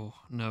 Oh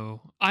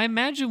no! I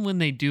imagine when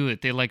they do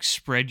it, they like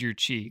spread your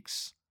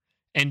cheeks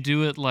and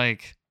do it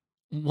like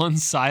one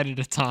side at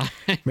a time.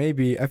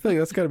 Maybe. I feel like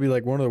that's gotta be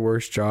like one of the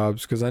worst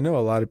jobs, because I know a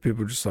lot of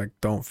people just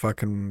don't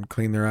fucking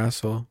clean their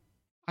asshole.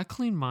 I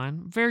clean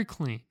mine, very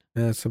clean.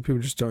 Yeah, some people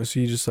just don't.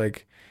 So you just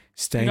stank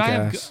Dude,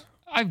 ass.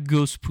 I have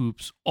ghost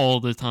poops all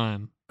the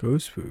time.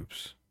 Ghost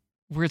poops.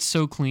 Where it's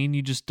so clean,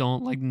 you just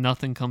don't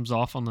nothing comes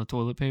off on the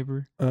toilet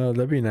paper.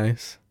 That'd be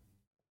nice.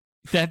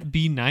 That'd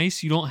be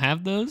nice. You don't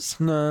have those?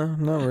 No,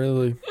 not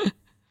really.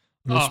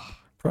 That's Oh,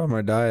 probably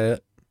my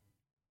diet.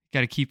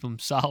 gotta keep them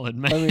solid,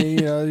 man. I mean,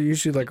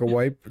 usually a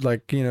wipe, I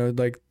don't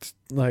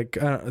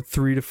know,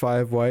 3 to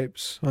 5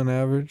 wipes on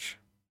average.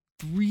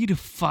 3 to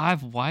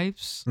 5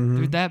 wipes? Mhm.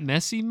 They're that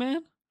messy,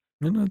 man?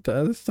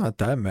 It's not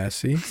that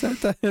messy.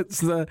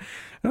 It's not.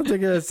 I don't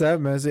think it's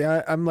that messy.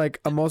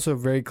 I'm also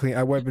very clean.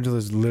 I wipe until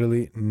there's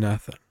literally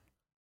nothing.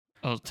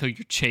 Oh, till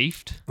you're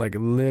chafed? Like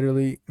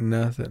literally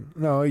nothing.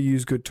 No, I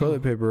use good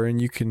toilet paper, and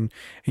you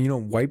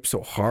don't wipe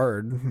so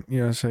hard.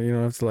 So you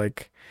don't have to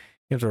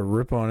you have to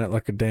rip on it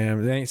like a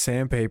damn. It ain't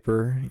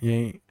sandpaper. You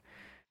ain't.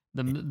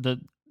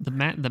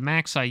 The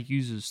max I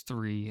use is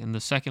 3, and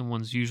the second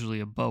one's usually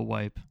a bow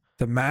wipe.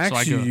 The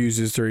max you use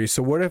is 3.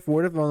 So what if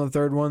on the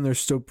third one there's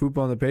still poop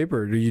on the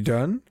paper? Are you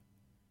done?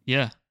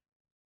 Yeah.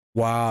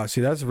 Wow.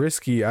 See, that's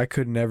risky. I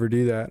could never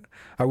do that.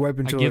 I wipe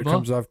until it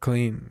comes off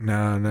clean.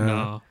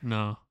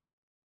 No.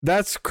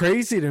 That's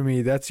crazy to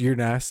me. You're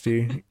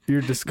nasty.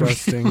 You're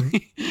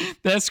disgusting.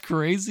 That's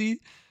crazy.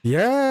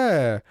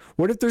 Yeah.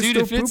 What if there's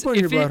Dude, still poop on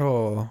your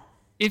butthole?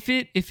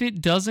 If it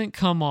doesn't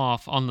come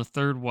off on the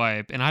third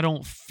wipe and I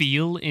don't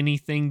feel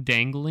anything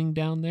dangling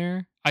down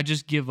there, I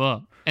just give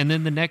up. And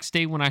then the next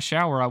day when I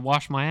shower, I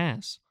wash my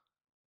ass.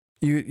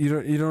 You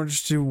don't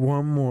just do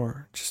one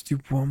more. Just do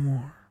one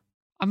more.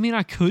 I mean,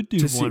 I could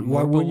do one more.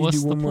 Why but wouldn't you what's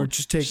do the one more? point?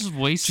 Just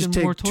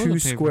take more toilet 2 paper.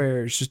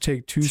 squares. Just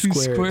take 2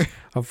 squares.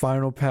 A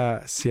final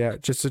pass. Yeah,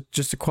 just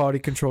a quality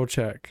control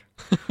check.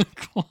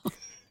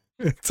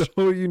 That's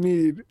all you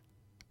need.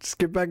 Just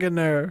get back in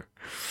there.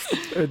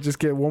 Just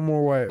get one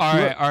more wipe. All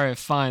right,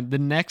 fine. The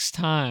next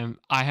time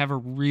I have a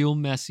real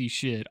messy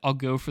shit, I'll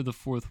go for the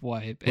fourth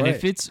wipe. And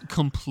if it's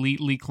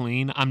completely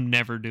clean, I'm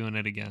never doing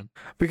it again.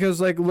 Because,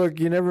 like,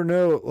 look, you never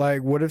know.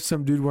 Like, what if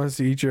some dude wants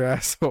to eat your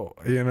asshole,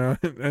 you know?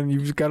 And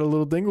you've just got a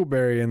little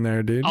dingleberry in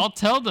there, dude. I'll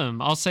tell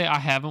them. I'll say I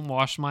haven't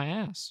washed my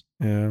ass.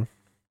 Yeah.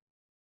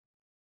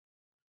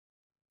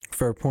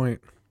 Fair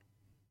point.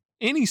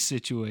 Any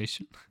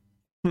situation.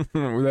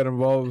 That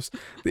involves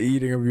the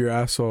eating of your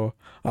asshole.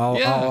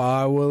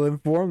 I will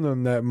inform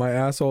them that my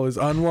asshole is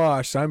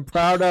unwashed. I'm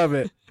proud of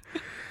it.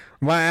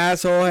 My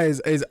asshole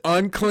is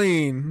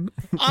unclean.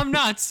 I'm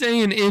not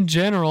saying in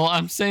general.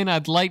 I'm saying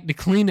I'd like to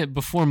clean it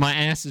before my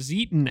ass is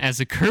eaten as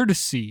a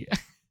courtesy.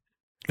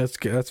 That's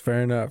good. That's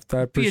fair enough. I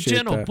appreciate that. Be a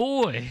gentle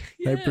boy.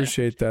 Yeah. I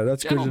appreciate that.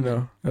 That's Gentleman. Good to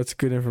know. That's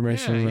good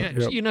information. Yeah.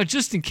 Yep. You know,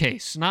 just in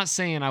case. Not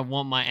saying I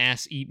want my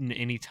ass eaten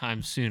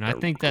anytime soon. I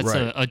think that's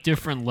a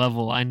different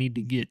level I need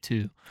to get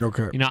to.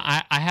 Okay. You know,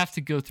 I have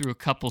to go through a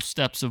couple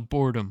steps of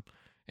boredom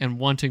and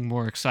wanting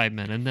more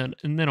excitement, and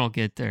then I'll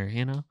get there,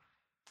 you know?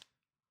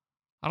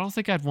 I don't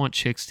think I'd want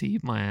chicks to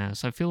eat my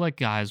ass. I feel like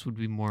guys would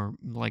be more,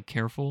 like,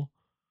 careful,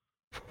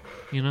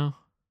 you know?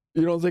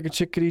 You don't think a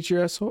chick could eat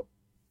your asshole?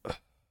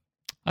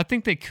 I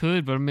think they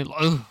could, but I mean,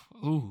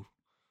 ooh.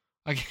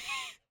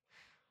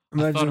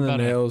 Imagine the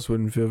nails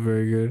wouldn't feel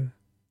very good.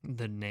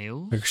 The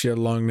nails? Like she had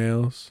long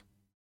nails.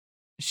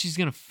 She's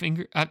gonna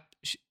finger.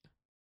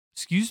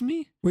 Excuse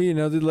me? Well, you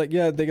know,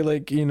 they could,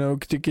 like, you know,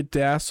 to get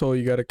the asshole,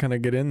 you got to kind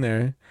of get in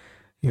there,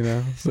 you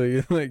know? So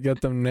you, like,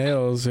 got them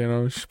nails, you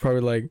know? She's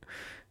probably, like,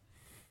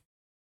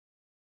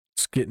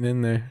 just getting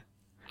in there.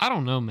 I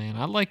don't know, man.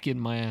 I like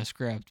getting my ass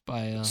grabbed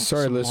by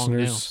sorry, some listeners long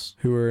nails.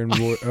 who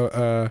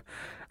are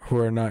who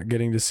are not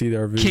getting to see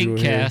our visual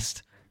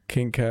Kinkcast.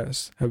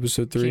 Kinkcast,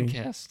 episode 3.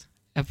 Kinkcast,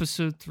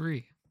 episode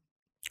 3.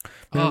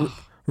 Man,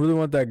 really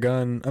want that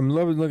gun. I'm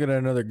looking at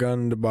another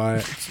gun to buy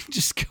it.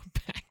 Just go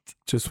back.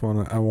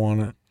 I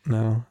want it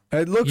now.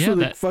 It looks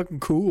really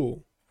fucking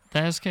cool. The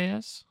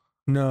SKS?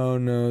 No,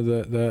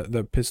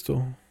 the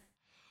pistol.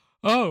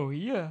 Oh,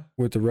 yeah.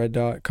 With the red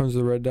dot. It comes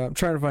with the red dot. I'm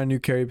trying to find a new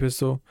carry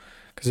pistol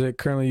because I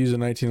currently use a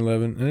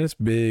 1911 and it's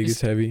big.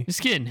 It's heavy. It's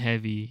getting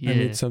heavy. Yeah. I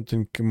need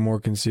something more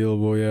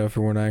concealable,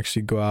 for when I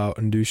actually go out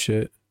and do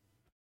shit.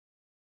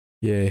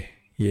 Yeah.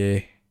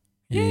 Is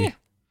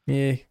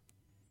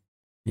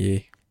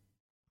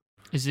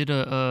it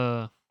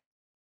a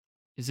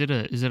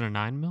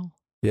 9mm?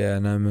 Yeah,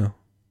 9mm.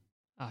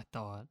 I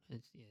thought.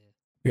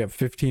 We got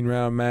 15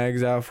 round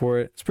mags out for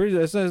it.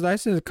 It's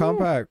nice and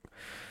compact.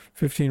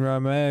 15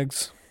 round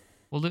mags.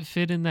 Will it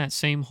fit in that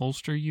same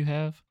holster you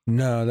have?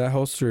 No, that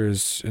holster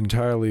is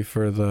entirely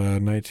for the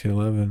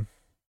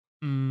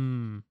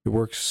 1911. It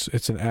works.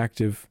 It's an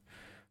active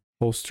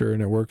holster,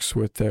 and it works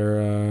with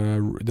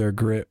their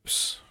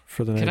grips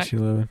for the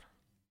 1911.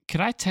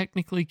 Could I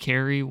technically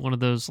carry one of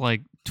those,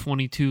 like,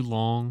 22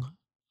 long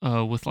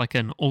with, like,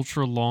 an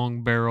ultra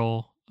long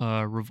barrel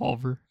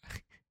revolver?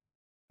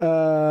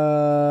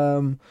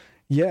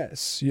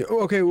 Yes.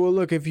 Okay, well,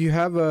 look, if you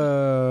have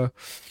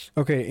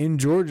in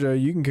Georgia,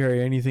 you can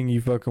carry anything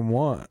you fucking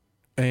want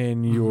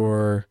in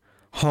your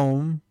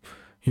home,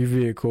 your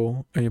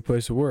vehicle, and your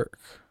place of work.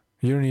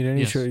 You don't need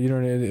any you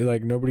don't need,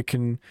 like, nobody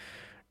can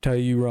tell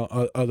you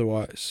wrong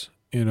otherwise,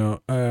 you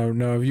know.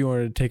 Now, if you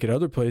wanted to take it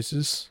other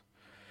places,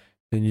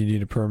 then you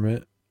need a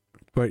permit.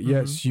 But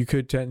yes, you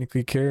could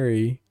technically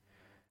carry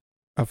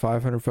a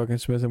 500 fucking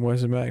Smith &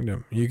 Wesson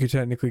Magnum. You could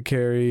technically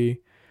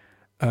carry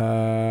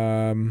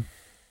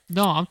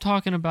No, I'm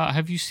talking about,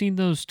 have you seen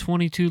those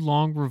 22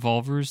 long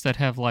revolvers that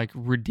have, like,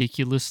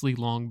 ridiculously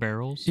long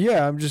barrels?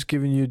 Yeah, I'm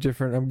giving you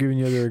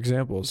other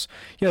examples.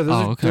 Yeah,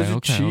 those are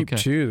cheap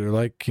too. They're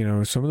like, you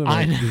know, some of them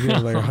are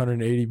like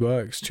 $180,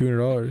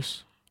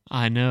 $200.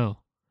 I know.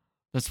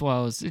 That's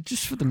why it's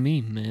just for the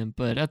meme, man.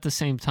 But at the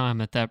same time,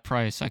 at that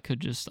price, I'll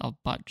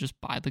buy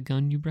the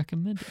gun you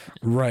recommended.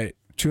 Right.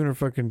 $200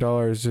 fucking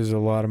is a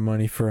lot of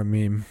money for a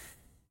meme.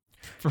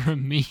 For a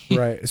meme.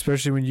 Right.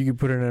 Especially when you can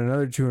put in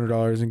another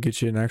 $200 and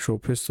get you an actual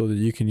pistol that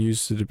you can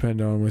use to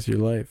depend on with your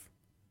life.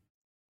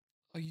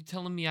 Are you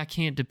telling me I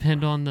can't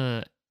depend on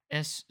the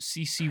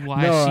SCCY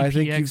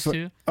CPX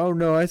too? Oh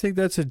no, I think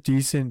that's a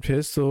decent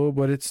pistol,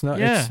 but it's not.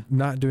 Yeah. It's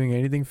not doing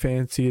anything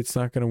fancy. It's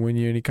not going to win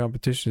you any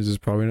competitions. It's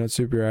probably not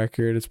super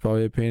accurate. It's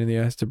probably a pain in the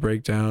ass to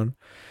break down.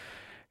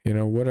 You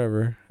know,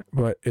 whatever.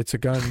 But it's a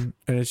gun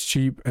and it's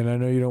cheap, and I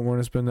know you don't want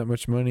to spend that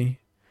much money.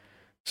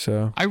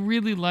 So I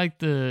really like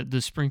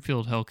the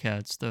Springfield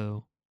Hellcats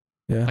though.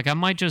 Yeah. Like I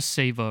might just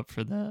save up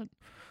for that.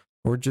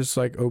 Or just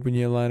like open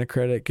you a line of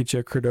credit, get you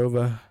a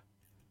Cordova.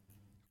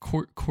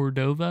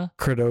 Cordova?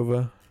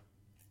 Cordova.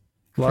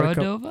 A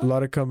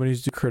lot of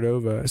companies do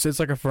Cordova. So it's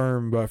like a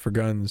firm, but for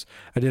guns.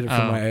 I did it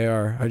for my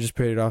AR. I just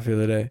paid it off the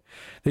other day.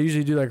 They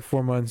usually do like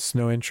 4 months,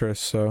 no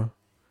interest. So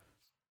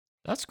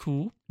that's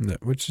cool.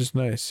 Which is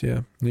nice.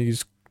 Yeah, you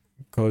just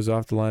close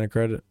off the line of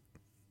credit.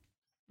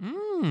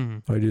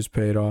 I just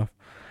pay it off.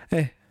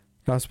 Hey,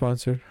 not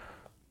sponsored.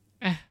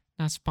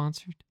 Not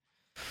sponsored.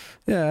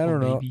 Yeah, I Oh,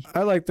 don't know. baby.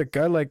 I like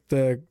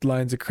the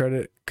lines of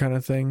credit kind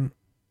of thing.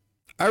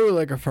 I really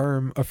like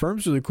Affirm.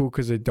 Affirm's really cool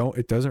because it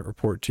doesn't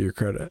report to your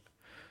credit.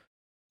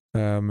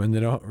 And they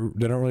don't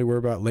really worry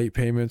about late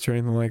payments or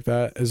anything like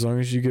that. As long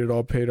as you get it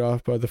all paid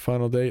off by the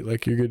final date,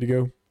 like you're good to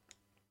go.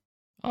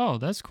 Oh,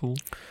 that's cool.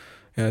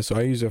 Yeah, so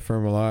I use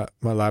Affirm a lot.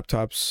 My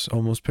laptop's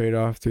almost paid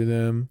off through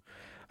them.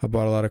 I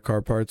bought a lot of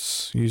car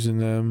parts using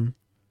them.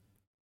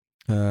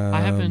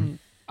 I haven't.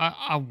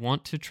 I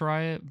want to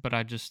try it, but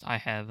I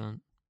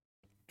haven't.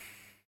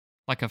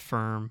 Like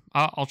Affirm.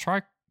 I'll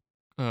try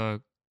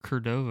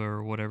Cordova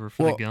or whatever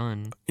for the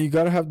gun. You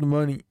gotta have the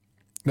money.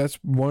 That's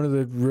one of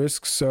the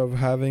risks of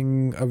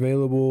having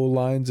available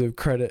lines of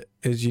credit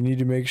is you need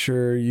to make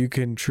sure you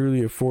can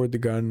truly afford the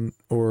gun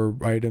or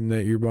item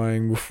that you're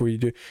buying before you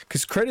do.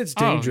 Because credit's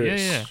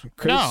dangerous.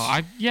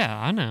 Oh,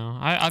 yeah. I know.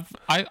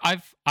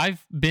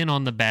 I've been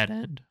on the bad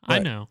end. I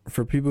know.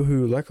 For people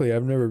who, luckily,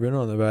 I've never been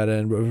on the bad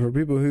end, but for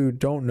people who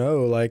don't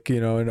know, like,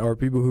 and or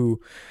people who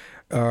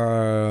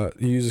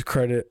use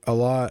credit a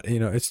lot,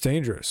 it's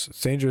dangerous. It's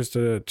dangerous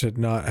to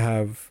not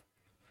have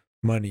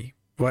money,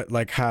 but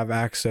like have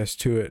access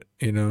to it,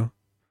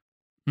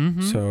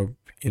 Mm-hmm. So,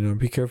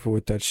 be careful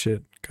with that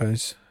shit,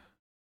 guys.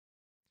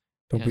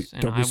 Don't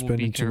be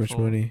spending too much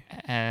money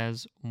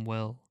as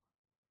well.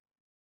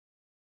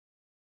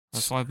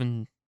 That's why I've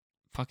been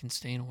fucking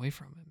staying away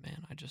from it,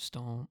 man. I just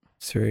don't.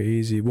 It's very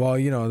easy. Well,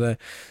 the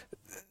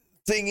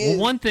thing is,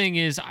 one thing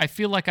is, I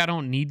feel like I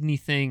don't need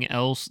anything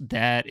else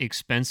that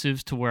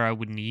expensive to where I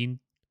would need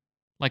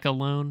like a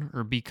loan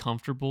or be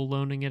comfortable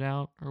loaning it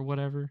out or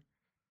whatever.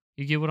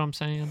 You get what I'm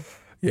saying?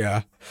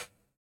 Yeah.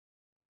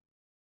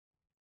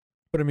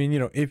 But I mean,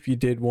 if you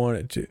did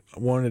wanted to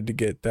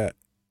get that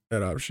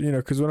option,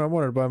 because when I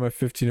wanted to buy my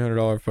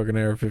 $1,500 fucking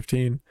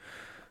AR-15,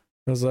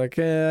 I was like,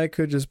 I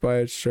could just buy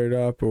it straight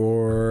up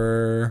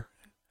or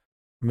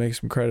make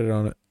some credit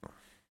on it.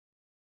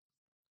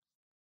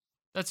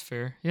 That's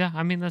fair. Yeah,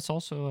 I mean that's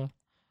also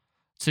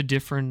it's a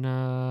different.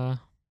 What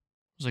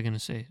was I gonna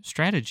say?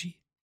 Strategy.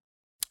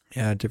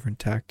 Yeah, different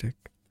tactic.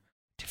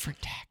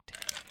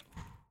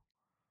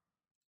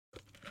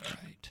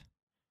 Right.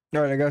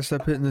 All right, I gotta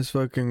stop hitting this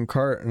fucking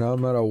cart, and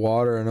I'm out of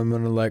water, and I'm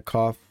gonna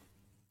cough.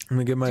 I'm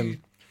gonna get my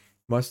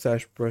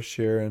mustache brush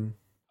here, and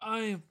I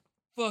am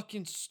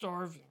fucking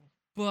starving.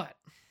 But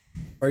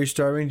are you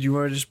starving? Do you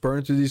want to just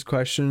burn through these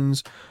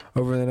questions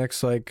over the next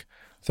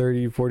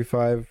 30,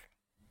 45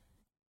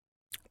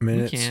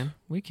 minutes?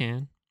 We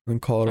can.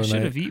 And call it a night. I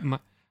should have eaten.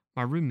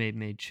 My roommate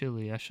made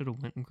chili. I should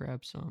have went and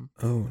grabbed some.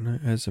 Oh, I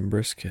had some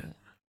brisket.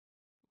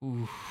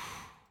 Ooh.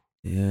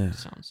 Yeah.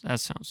 That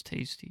sounds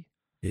tasty.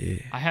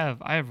 Yeah. I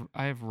have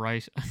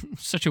rice.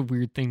 Such a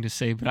weird thing to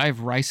say, but I have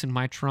rice in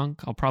my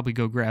trunk. I'll probably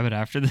go grab it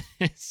after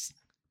this.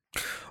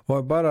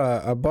 Well,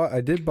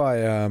 I did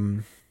buy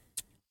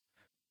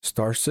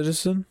Star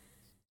Citizen.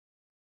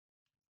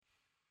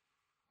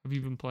 Have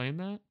you been playing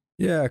that?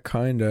 Yeah,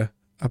 kinda.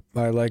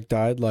 I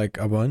died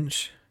a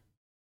bunch.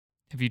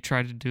 Have you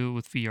tried to do it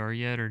with VR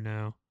yet or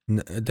no?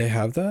 They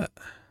have that?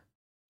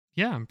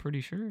 Yeah, I'm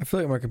pretty sure. I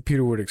feel like my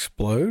computer would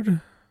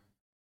explode.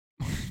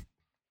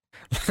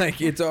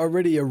 It's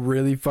already a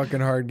really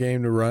fucking hard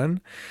game to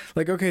run.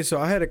 Okay, so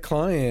I had a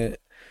client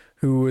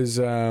who was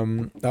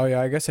oh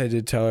yeah, I guess I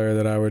did tell her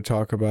that I would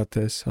talk about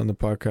this on the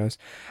podcast.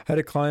 I had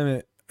a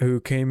client who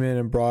came in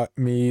and brought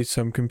me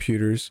some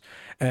computers,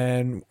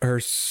 and her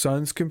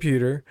son's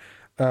computer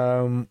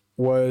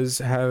was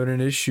having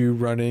an issue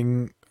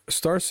running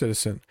Star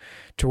Citizen,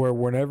 to where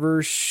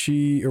whenever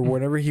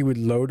he would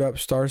load up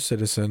Star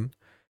Citizen,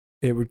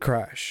 it would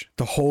crash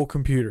the whole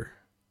computer.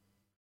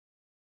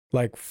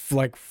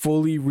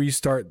 Fully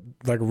restart,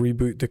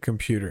 reboot the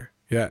computer.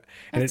 Yeah.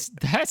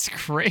 That's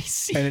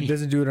crazy. And it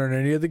doesn't do it on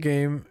any other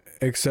game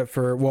except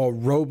for,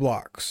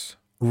 Roblox.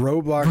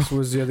 Roblox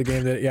was the other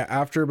game that,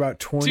 after about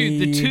 20...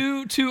 Dude,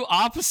 the two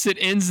opposite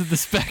ends of the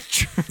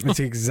spectrum. It's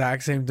the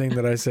exact same thing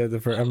that I said.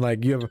 I'm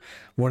like, you have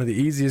one of the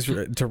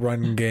easiest to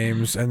run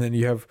games, and then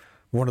you have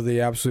one of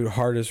the absolute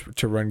hardest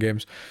to run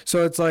games.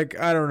 So it's I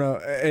don't know.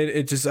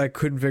 It just, I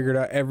couldn't figure it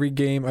out. Every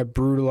game, I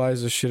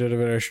brutalized the shit out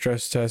of it. I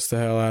stress test the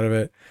hell out of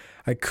it.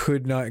 I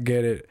could not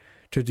get it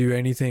to do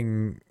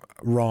anything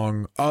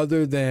wrong,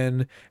 other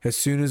than as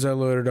soon as I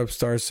loaded up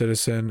Star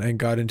Citizen and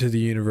got into the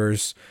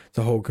universe,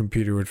 the whole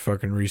computer would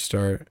fucking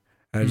restart.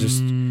 I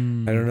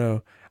don't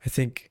know. I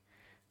think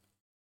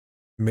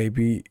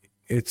maybe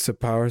it's the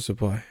power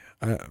supply.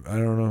 I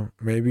don't know.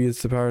 Maybe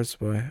it's the power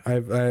supply. I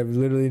have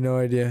literally no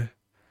idea.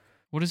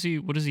 What does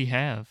he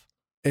have?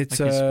 It's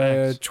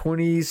a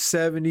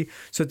 2070.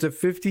 So it's a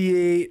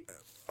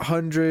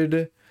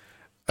 5800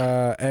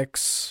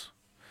 X.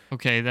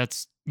 Okay,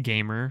 that's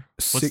gamer.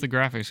 What's the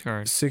graphics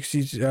card?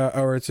 60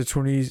 or it's a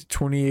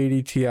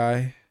 2080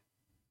 Ti.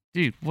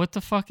 Dude, what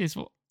the fuck is?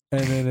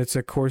 And then it's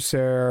a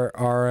Corsair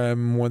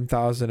RM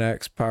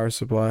 1000X power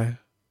supply.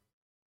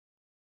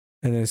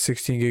 And then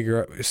 16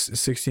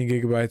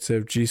 gigabytes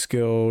of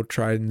G-Skill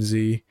Trident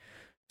Z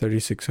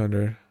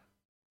 3600.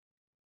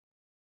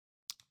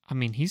 I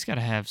mean, he's got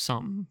to have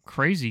something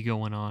crazy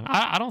going on.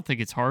 I don't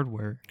think it's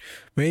hardware.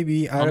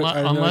 Maybe. I have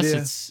no Unless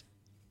idea. it's...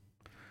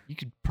 You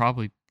could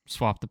probably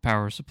swap the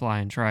power supply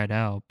and try it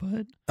out,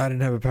 but... I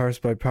didn't have a power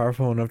supply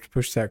powerful enough to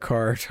push that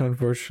cart,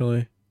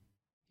 unfortunately.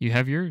 You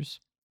have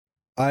yours.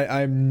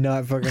 I'm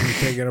not fucking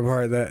taking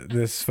apart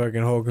this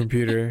fucking whole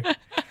computer.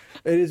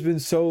 It has been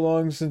so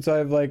long since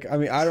I've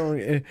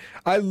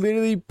I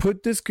literally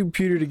put this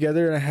computer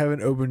together and I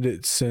haven't opened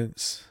it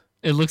since.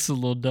 It looks a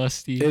little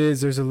dusty. It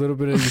is. There's you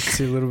can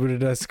see a little bit of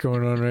dust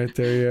going on right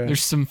there. Yeah.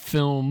 There's some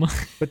film.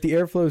 But the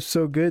airflow is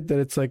so good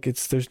that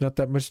there's not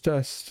that much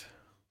dust.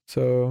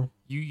 So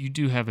You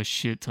do have a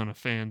shit ton of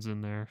fans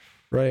in there.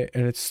 right,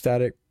 and it's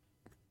static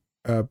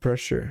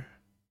pressure.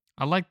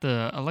 I like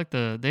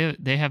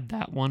they have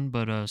that one,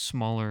 but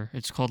smaller.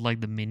 It's called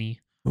like the mini,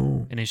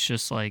 Oh, and it's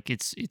just like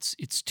it's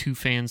 2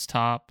 fans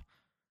top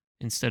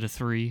instead of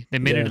 3. They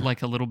made it Yeah.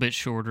 like a little bit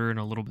shorter and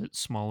a little bit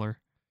smaller.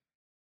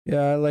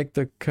 yeah, I like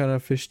the kind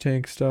of fish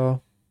tank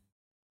style.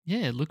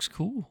 Yeah, it looks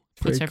cool.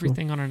 Very Puts cool.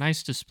 everything on a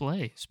nice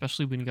display,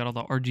 especially when you got all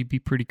the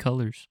RGB pretty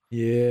colors.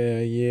 Yeah,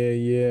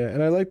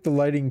 and I like the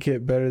lighting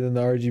kit better than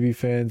the RGB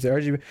fans. The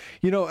RGB,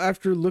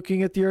 after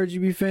looking at the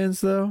RGB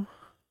fans though,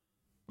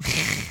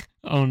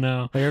 Oh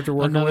no. like after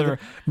working with Another it,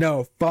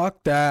 no,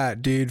 fuck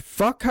that, dude.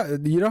 Fuck,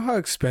 you know how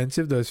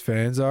expensive those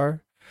fans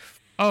are?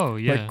 Oh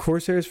yeah. Like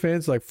Corsair's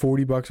fans, like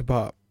 $40 a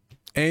pop,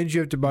 and you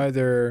have to buy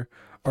their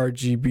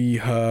RGB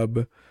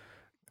hub,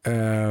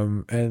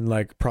 and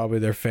like probably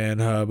their fan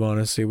hub.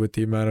 Honestly, with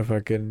the amount of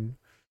fucking,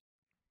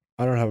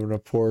 I don't have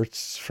enough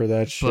ports for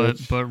that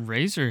shit. But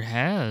Razer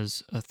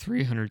has a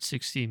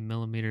 360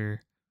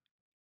 millimeter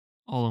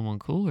all-in-one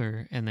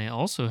cooler, and they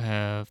also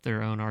have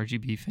their own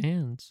RGB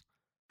fans.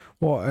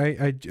 Well,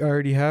 I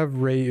already have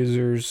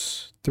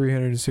Razer's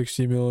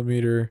 360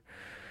 millimeter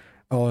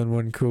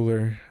all-in-one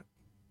cooler.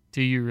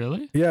 Do you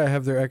really? Yeah, I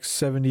have their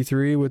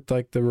X73 with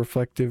like the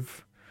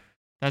reflective.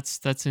 That's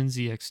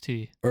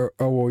NZXT.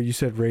 Well, you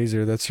said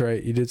Razer. That's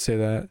right. You did say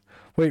that.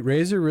 Wait,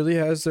 Razer really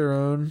has their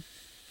own?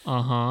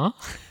 Uh-huh.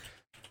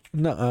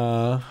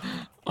 Nuh-uh.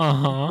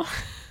 Uh-huh.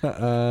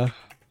 Uh-uh.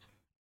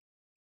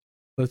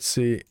 Let's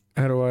see.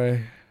 How do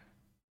I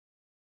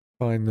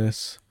find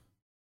this?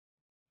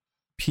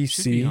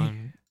 Should be PC,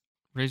 on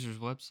Razer's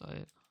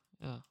website.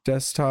 Yeah.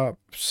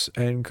 desktops,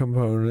 and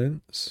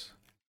components.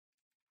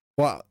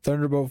 Wow,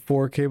 Thunderbolt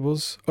 4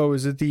 cables. Oh,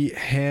 is it the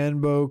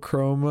Hanbo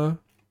Chroma?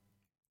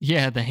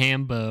 Yeah, the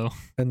Hambo.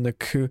 And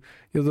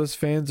those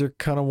fans are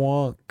kind of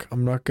wonk.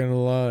 I'm not gonna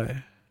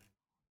lie.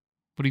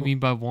 What do you mean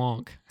by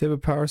wonk? They have a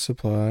power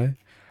supply.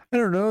 I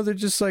don't know. They're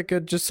just like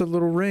just a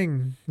little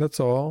ring. That's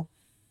all.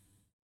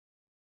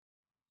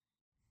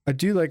 I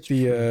do like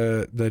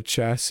the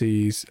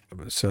chassis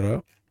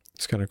setup.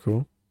 It's kind of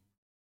cool.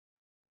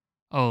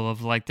 Oh,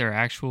 of like their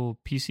actual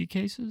PC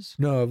cases?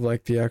 No, of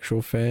like the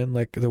actual fan,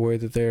 like the way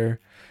that they're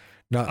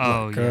not.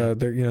 Oh, like, yeah.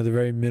 they're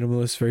very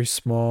minimalist, very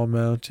small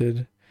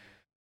mounted.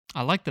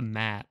 I like the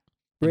matte.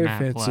 The Very matte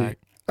fancy. black.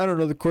 I don't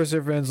know. The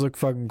Corsair fans look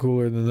fucking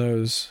cooler than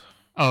those.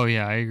 Oh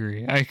yeah, I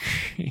agree. I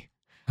agree.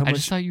 How I much?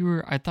 just thought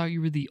I thought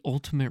you were the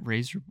ultimate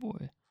Razer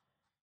boy.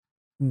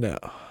 No.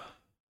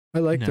 I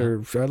like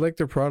No.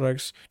 their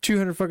products.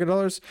 $200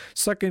 fucking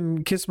suck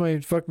and kiss my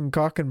fucking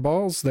cock and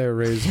balls there,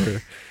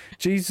 Razer.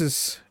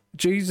 Jesus.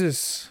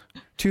 $200.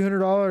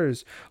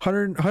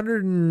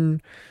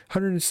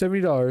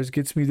 $170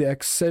 gets me the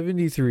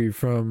X73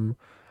 from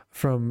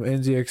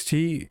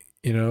NZXT,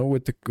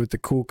 with the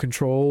cool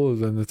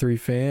controls and the 3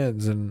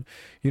 fans, and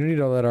you don't need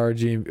all that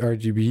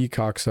RGB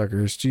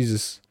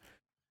cocksuckers.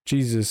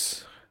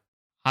 Jesus.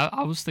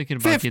 I was thinking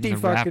about getting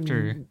the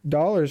Raptor.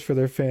 $50 for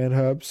their fan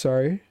hub,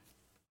 sorry.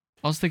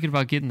 I was thinking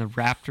about getting the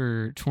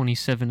Raptor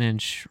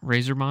 27-inch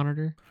Razer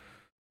monitor.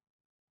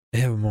 They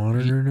have a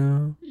monitor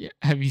now? Yeah,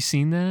 have you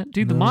seen that,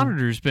 dude? The No.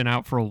 monitor's been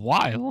out for a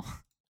while.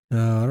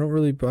 No, I don't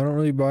really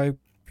buy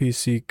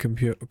PC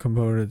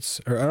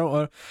components, or I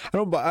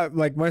don't buy,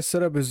 like, my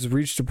setup has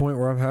reached a point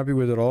where I'm happy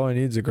with it. All I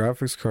need is a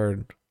graphics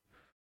card.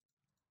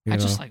 I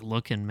just like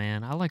looking,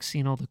 man. I like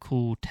seeing all the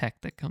cool tech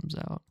that comes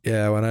out.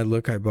 Yeah, when I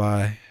look, I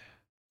buy.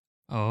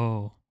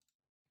 Oh,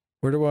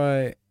 Where do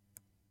I?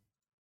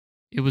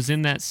 it was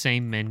in that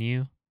same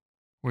menu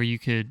where you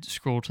could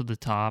scroll to the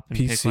top and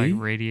pick PC?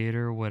 like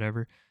radiator or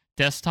whatever.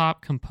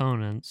 Desktop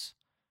components.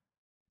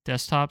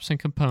 Desktops and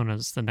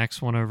components. The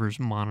next one over is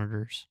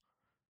monitors.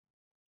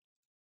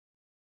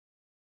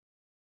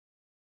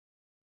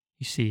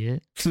 You see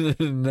it?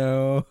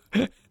 No.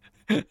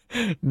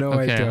 No,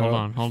 I Okay,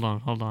 don't. hold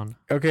on.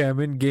 Okay, I'm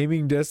in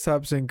gaming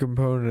desktops and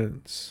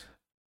components.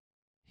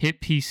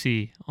 Hit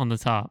PC on the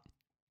top.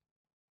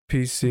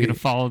 PC. You're going to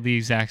follow the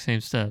exact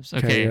same steps.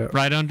 Okay, yeah.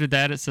 right under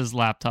that it says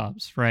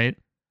laptops, right?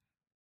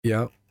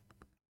 Yep.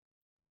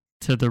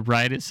 To the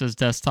right it says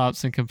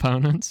desktops and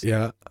components.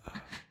 Yeah.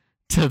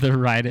 To the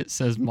right it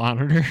says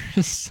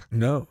monitors.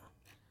 No.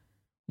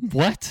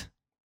 What?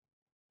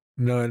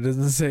 No, it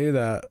doesn't say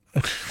that.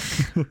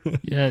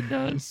 Yeah, it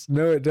does.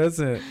 No, it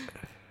doesn't.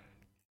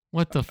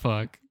 What the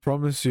fuck?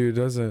 Promise you, it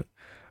doesn't.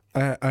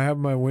 I have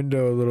my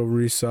window a little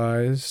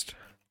resized.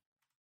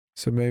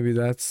 So maybe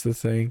that's the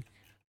thing.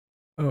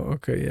 Oh,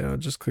 okay. Yeah, I'll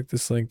just click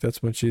this link.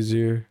 That's much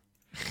easier.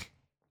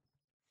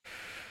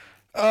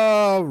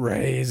 Oh,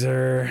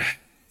 Razer.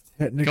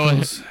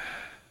 Technicals.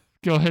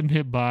 Go ahead and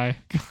hit buy.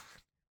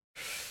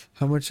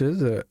 How much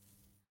is it?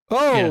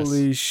 Yes.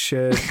 Holy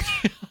shit.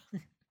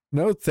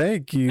 No,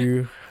 thank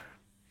you.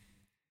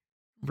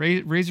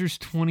 Razer's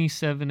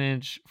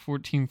 27-inch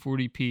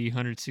 1440p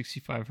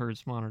 165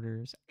 hertz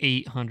monitors,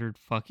 $800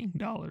 fucking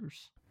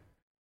dollars.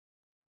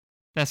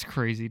 That's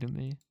crazy to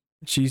me.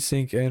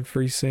 G-Sync and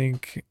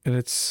FreeSync, and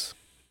it's...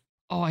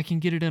 Oh, I can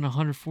get it in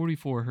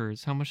 144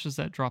 hertz. How much does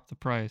that drop the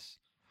price?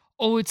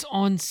 Oh, it's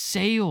on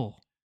sale.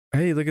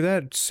 Hey, look at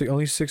that.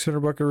 Only 600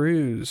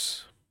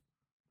 buckaroos.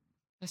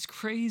 That's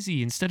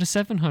crazy. Instead of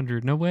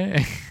 700, no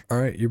way. All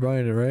right, you're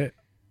buying it, right?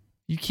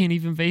 You can't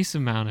even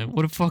VESA mount it.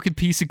 What a fucking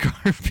piece of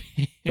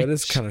garbage. That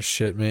is kind of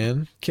shit,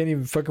 man. Can't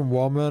even fucking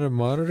wall mount a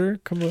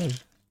monitor? Come on.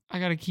 I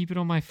gotta keep it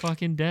on my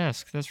fucking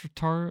desk. That's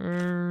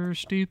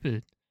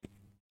stupid.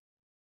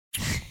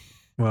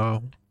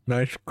 Wow.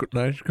 Nice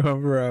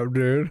cover out,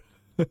 dude.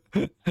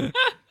 That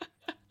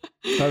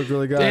was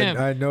really good. Damn.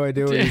 I had no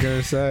idea what you were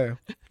going to say.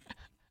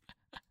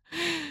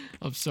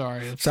 I'm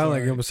sorry. Sound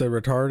like you almost said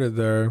retarded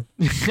there.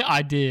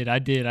 I did.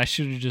 I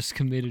should have just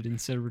committed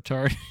and said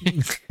retarded.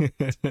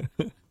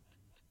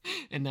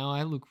 And now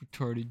I look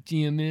retarded.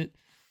 Damn it.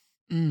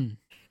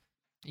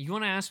 You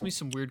want to ask me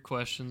some weird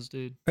questions,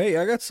 dude? Hey,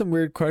 I got some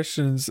weird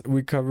questions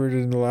we covered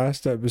in the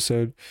last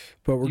episode,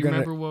 but we're you gonna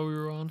remember what we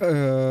were on?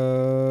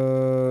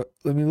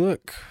 Let me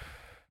look.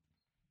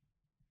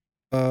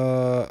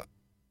 Oh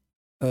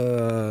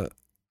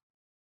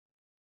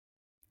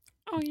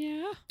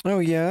yeah. Oh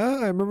yeah,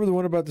 I remember the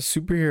one about the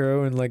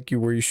superhero and like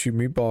where you shoot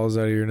meatballs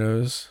out of your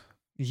nose.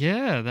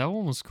 Yeah, that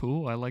one was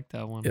cool. I like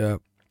that one. Yeah.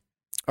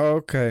 Oh,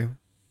 okay.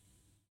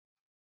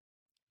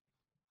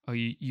 Oh,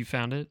 you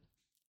found it?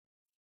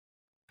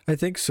 I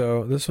think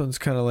so. This one's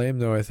kind of lame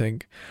though, I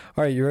think.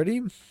 All right, you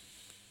ready?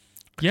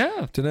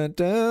 Yeah.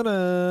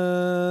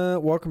 Da-da-da-da.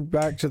 Welcome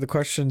back to the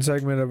question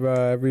segment of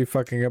every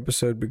fucking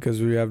episode because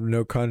we have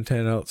no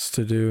content else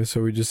to do,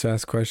 so we just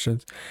ask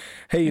questions.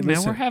 Hey, Man,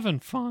 listen. we're having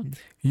fun.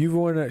 You've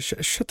won a...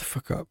 shut the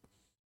fuck up.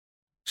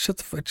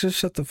 Just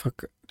shut the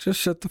fuck up. Just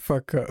shut the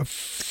fuck up.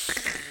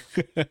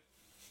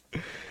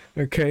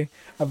 Okay.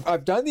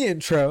 I've done the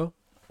intro.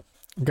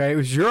 Okay, it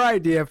was your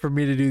idea for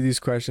me to do these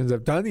questions.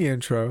 I've done the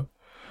intro.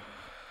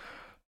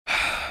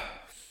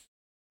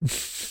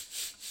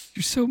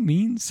 You're so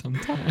mean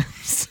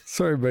sometimes.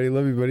 Sorry, buddy.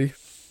 Love you, buddy.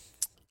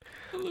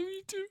 I love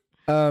you too.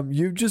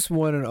 You've just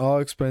won an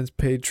all-expense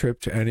paid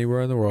trip to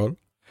anywhere in the world,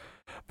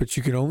 but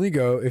you can only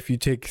go if you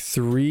take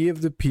 3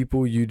 of the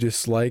people you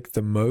dislike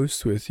the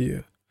most with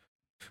you.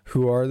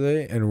 Who are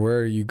they, and where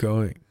are you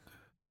going?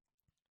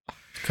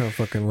 It's kind of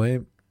fucking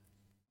lame.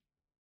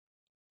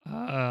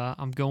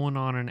 I'm going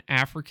on an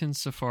African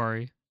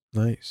safari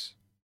Nice.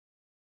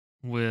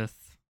 with...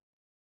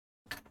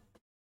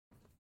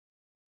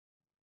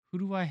 Who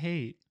do I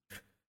hate?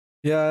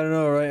 Yeah, I don't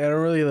know, right? I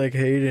don't really like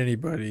hate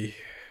anybody.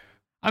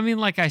 I mean,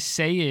 like I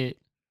say it,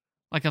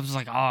 like I was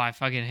like, oh, I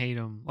fucking hate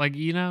him, like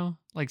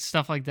like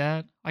stuff like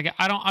that. Like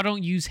I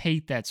don't use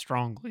hate that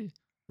strongly.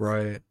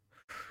 Right.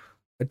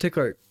 I take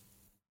like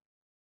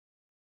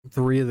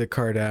 3 of the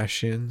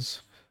Kardashians.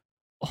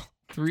 Oh,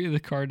 3 of the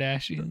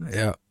Kardashians.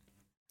 Yeah.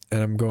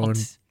 And I'm going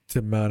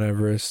to Mount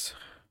Everest.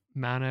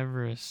 Mount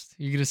Everest.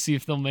 You gonna see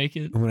if they'll make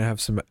it? We're gonna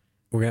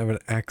have an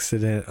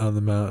accident on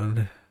the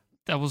mountain.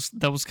 That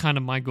was kind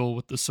of my goal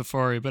with the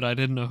safari, but I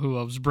didn't know who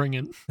I was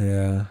bringing.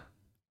 Yeah.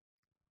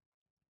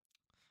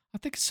 I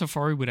think a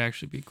safari would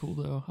actually be cool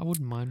though. I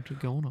wouldn't mind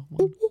going on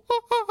one.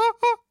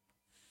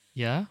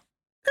 Yeah.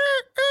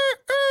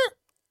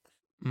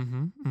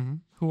 Mm-hmm.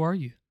 Who are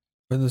you?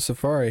 In the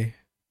safari.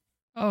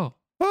 Oh,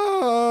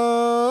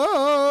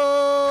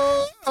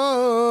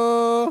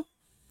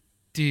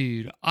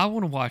 dude, I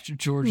want to watch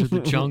George of the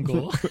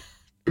Jungle.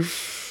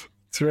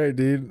 That's right,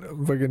 dude.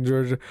 I'm fucking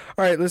Georgia.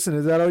 All right, listen.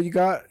 Is that all you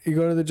got? You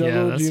going to the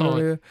jungle? Yeah, that's Do you know all.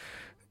 any-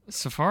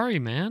 Safari,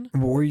 man.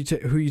 Who you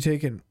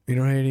taking? You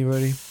don't hate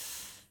anybody?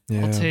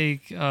 Yeah. I'll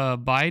take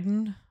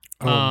Biden.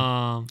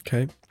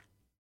 Okay.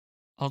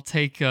 I'll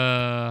take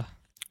what's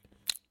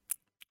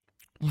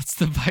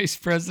the vice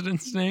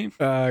president's name?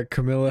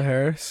 Camilla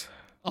Harris.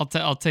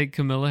 I'll take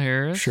Kamala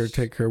Harris. Sure,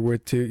 take her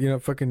with too. You know,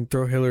 fucking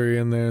throw Hillary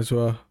in there as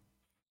well.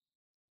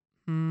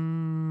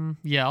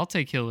 Yeah, I'll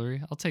take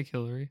Hillary.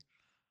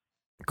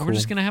 Cool. We're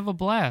just gonna have a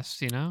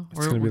blast, you know.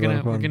 It's gonna be a lot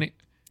of fun.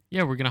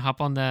 We're gonna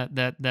hop on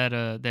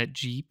that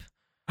Jeep,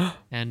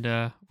 and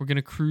we're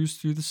gonna cruise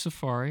through the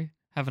safari,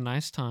 have a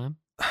nice time,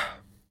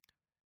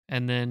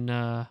 and then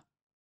out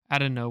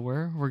of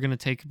nowhere, we're gonna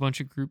take a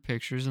bunch of group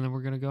pictures, and then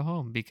we're gonna go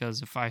home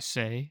because if I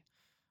say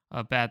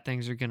bad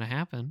things are gonna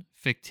happen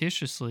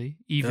fictitiously,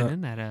 even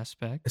in that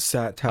aspect,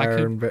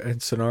 Satire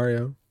and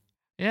scenario.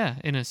 Yeah,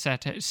 in a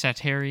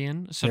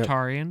satirian.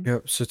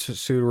 Yep,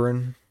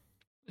 Suterin.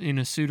 In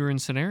a Suterin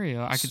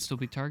scenario, I could still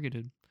be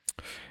targeted.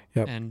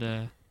 Yep.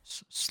 And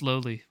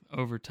slowly,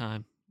 over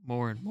time,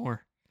 more and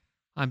more,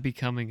 I'm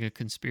becoming a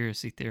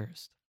conspiracy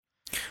theorist.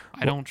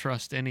 I don't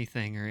trust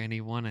anything or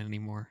anyone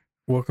anymore.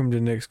 Welcome to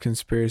Nick's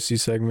conspiracy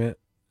segment.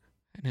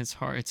 And it's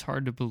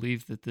hard to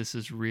believe that this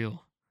is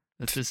real.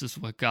 That this is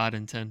what God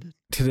intended.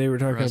 Today we're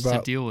for talking us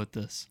about to deal with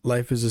this.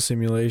 life is a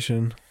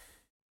simulation.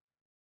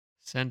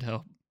 Send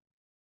help.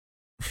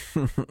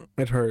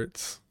 It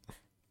hurts.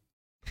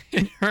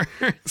 It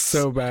hurts.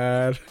 So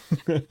bad.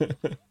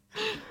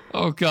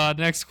 Oh God,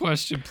 next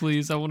question,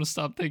 please. I want to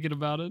stop thinking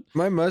about it.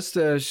 My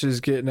mustache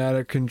is getting out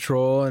of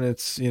control and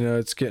it's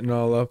getting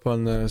all up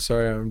on the,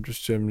 sorry, I'm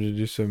just trying to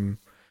do some,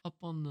 Up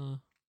on the...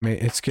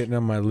 it's getting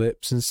on my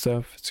lips and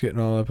stuff. It's getting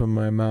all up in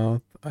my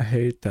mouth. I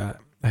hate that.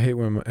 I hate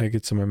when it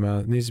gets in my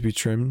mouth. It needs to be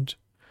trimmed.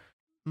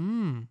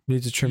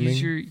 Needs a trimming.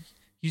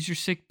 Use your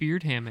sick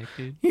beard hammock,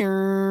 dude.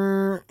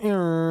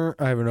 I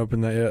haven't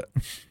opened that yet.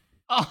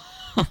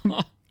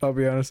 Oh. I'll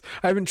be honest.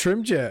 I haven't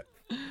trimmed yet.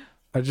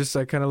 I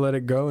kind of let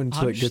it go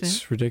until it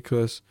gets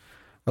ridiculous.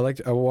 I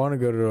want to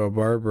go to a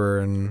barber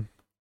and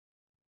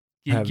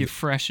get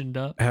freshened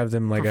up. Have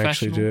them like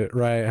actually do it.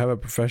 Right. Have a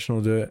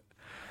professional do it.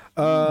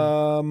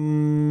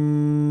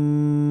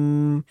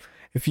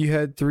 If you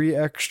had 3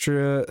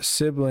 extra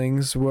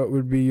siblings, what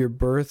would be your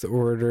birth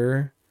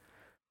order?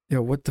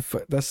 Yo, what the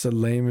fuck? That's the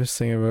lamest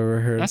thing I've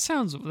ever heard. That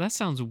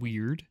sounds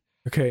weird.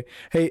 Okay.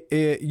 Hey,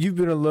 you've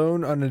been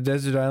alone on a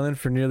desert island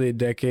for nearly a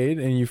decade,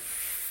 and you're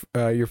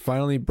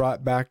finally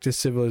brought back to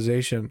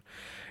civilization.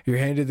 You're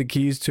handed the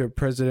keys to a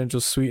presidential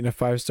suite in a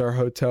 5-star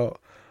hotel.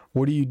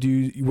 What do you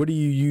do? What do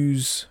you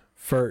use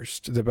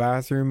first, the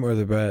bathroom or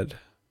the bed?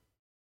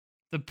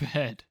 The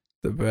bed.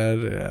 The bed,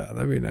 yeah,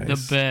 that'd be nice.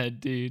 The bed,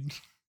 dude.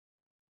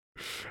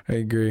 I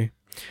agree.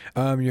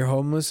 You're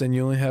homeless and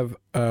you only have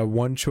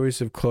one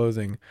choice of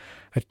clothing: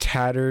 a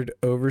tattered,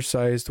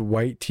 oversized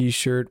white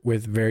t-shirt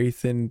with very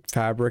thin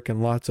fabric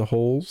and lots of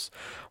holes,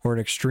 or an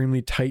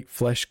extremely tight,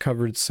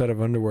 flesh-covered set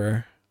of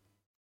underwear.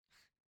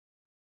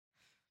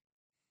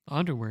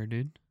 Underwear,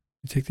 dude.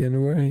 You take the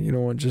underwear? You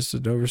don't want just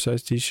an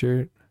oversized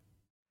t-shirt?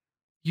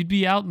 You'd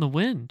be out in the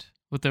wind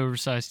with the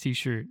oversized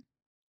t-shirt.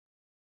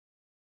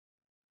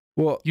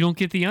 Well, you don't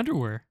get the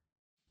underwear.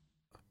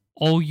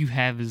 All you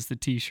have is the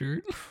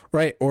t-shirt.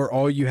 Right, or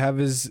all you have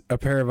is a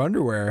pair of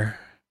underwear.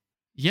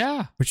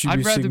 Yeah. Which would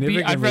be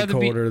significantly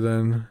colder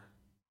than...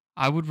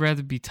 I would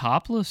rather be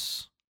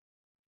topless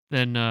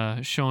than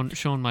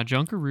showing my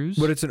junkaroos.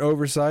 But it's an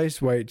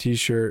oversized white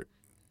t-shirt.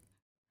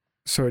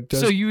 So it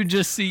does. So you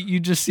just see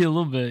a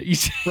little bit.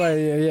 Right,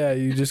 yeah.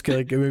 You just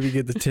get maybe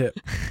get the tip.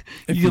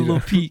 You get a little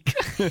peek.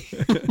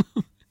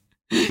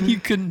 You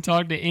couldn't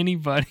talk to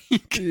anybody.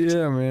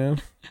 Yeah,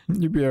 man.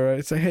 You'd be all right.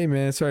 It's like, hey,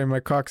 man, sorry, my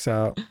cock's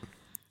out.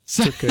 It's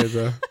okay,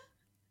 bro.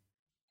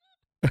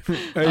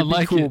 Hey, I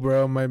like be cool, it.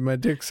 bro. My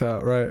dick's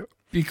out, right?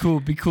 Be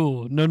cool.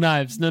 No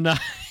knives.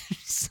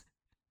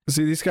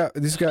 See, these got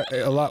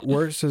a lot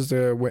worse as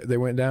they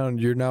went down.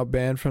 You're now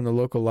banned from the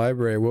local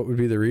library. What would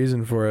be the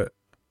reason for it?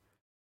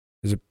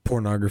 Is it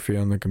pornography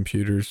on the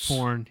computers?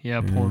 Porn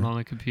on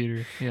the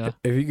computer. Yeah.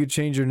 If you could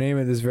change your name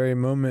at this very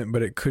moment,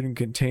 but it couldn't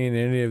contain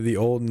any of the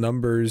old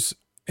numbers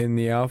in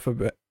the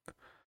alphabet.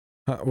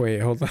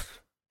 Wait, hold on.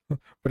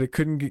 But it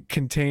couldn't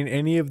contain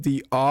any of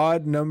the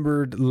odd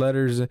numbered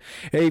letters.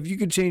 Hey, if you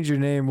could change your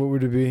name, what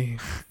would it be?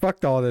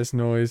 Fuck all this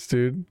noise,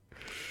 dude.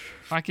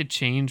 If I could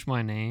change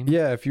my name?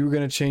 Yeah, if you were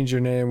going to change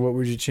your name, what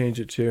would you change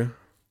it to?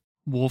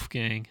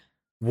 Wolfgang.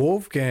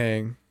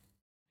 Wolfgang?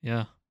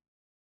 Yeah.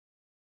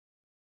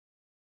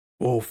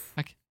 Wolf.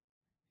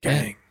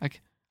 Gang. Yeah,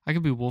 I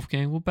could be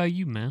Wolfgang. What about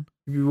you, man?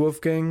 You be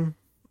Wolfgang?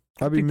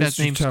 I'll be Mr. That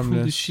name's Tumnus.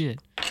 cool as shit.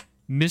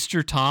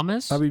 Mr.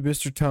 Thomas? I'll be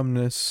Mr.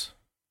 Tumnus.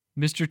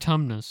 Mr.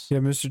 Tumnus. Yeah,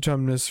 Mr.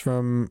 Tumnus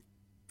from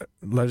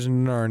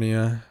Legend of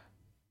Narnia.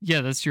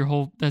 Yeah, that's your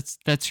whole.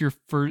 That's your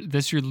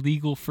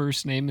legal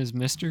first name is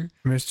Mr.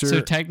 Mr.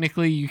 So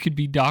technically, you could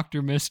be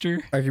Dr.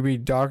 Mister. I could be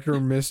Dr.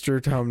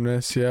 Mr.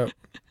 Tumnus.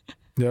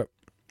 Yep.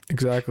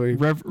 Exactly.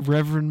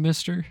 Reverend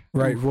Mister.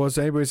 Right. Well,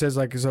 so anybody says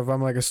so if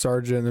I'm like a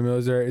sergeant in the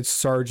military, it's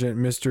Sergeant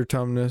Mr.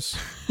 Tumnus.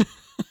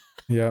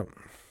 Yep.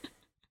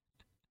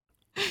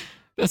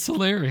 That's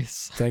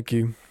hilarious. Thank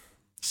you.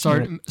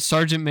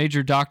 Sergeant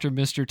Major Dr.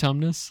 Mr.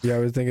 Tumnus. Yeah, I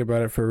was thinking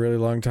about it for a really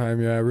long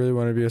time. Yeah, I really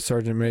want to be a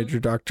Sergeant Major,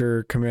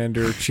 Dr.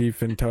 Commander,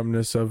 Chief, and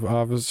Tumnus of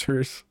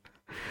officers.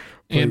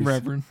 Please. And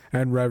Reverend.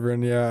 And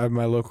Reverend, yeah. I'm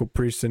my local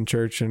priest in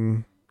church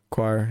and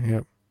choir.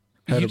 Yep.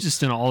 You're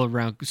just an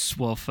all-around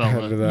swell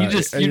fella. You're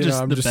just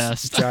I'm the just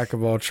best. Jack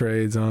of all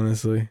trades,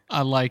 honestly.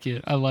 I like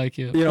it. You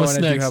know, What's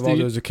and I next, do have all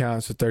those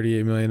accounts with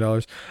 $38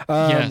 million.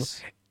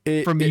 Yes.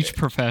 From each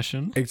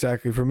profession.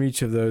 Exactly, from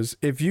each of those.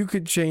 If you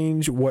could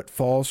change what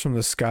falls from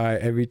the sky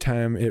every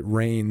time it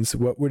rains,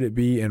 what would it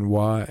be and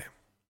why?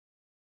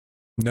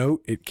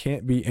 Note, it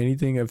can't be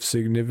anything of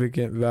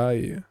significant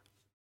value.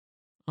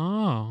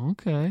 Oh,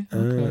 okay. I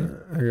got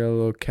a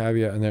little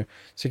caveat in there.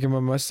 Sticking my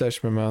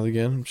mustache in my mouth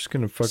again. I'm just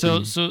gonna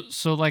fucking.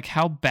 So like,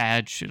 how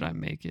bad should I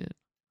make it?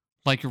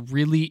 Like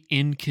really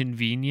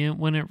inconvenient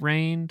when it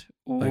rained,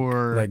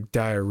 or like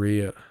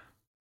diarrhea?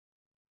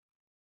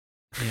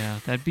 Yeah,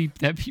 that'd be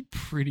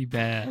pretty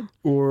bad.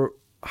 Or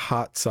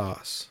hot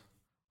sauce.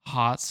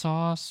 Hot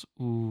sauce?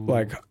 Ooh.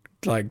 Like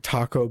like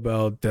Taco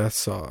Bell death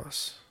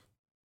sauce.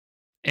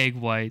 Egg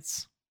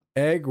whites.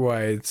 Egg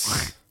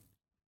whites.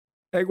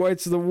 Egg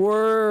whites are the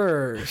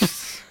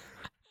worst.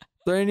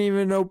 There ain't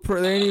even no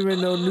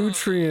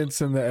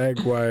nutrients in the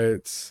egg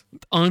whites.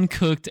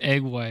 Uncooked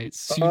egg whites.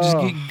 So you just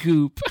get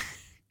goop.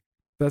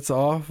 That's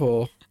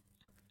awful.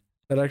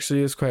 That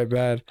actually is quite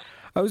bad.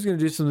 I was gonna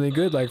do something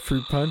good like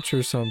fruit punch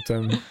or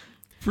something.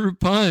 Fruit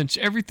punch.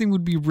 Everything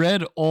would be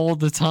red all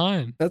the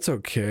time. That's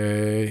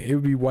okay. It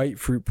would be white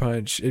fruit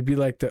punch. It'd be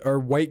like or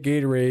white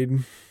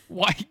Gatorade.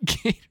 White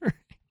Gatorade.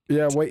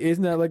 Yeah, wait,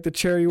 isn't that like the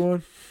cherry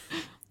one?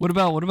 What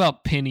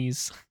about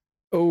pennies?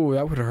 Oh,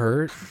 that would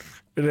hurt.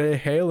 It'd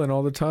hailing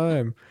all the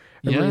time.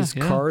 Everybody's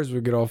cars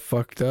would get all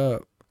fucked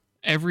up.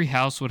 Every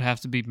house would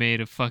have to be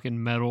made of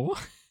fucking metal.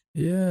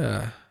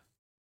 Yeah.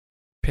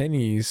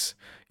 Pennies.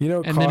 You know,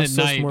 it costs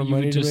us more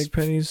money to make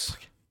pennies.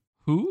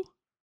 Who?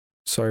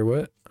 Sorry,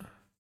 what?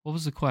 What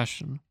was the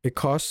question? It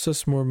costs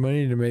us more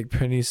money to make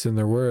pennies than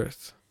they're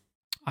worth.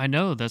 I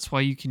know. That's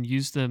why you can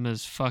use them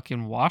as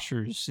fucking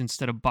washers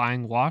instead of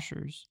buying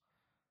washers.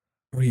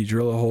 What, you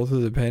drill a hole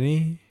through the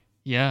penny?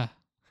 Yeah.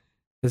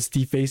 That's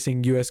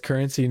defacing U.S.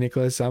 currency,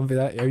 Nicholas.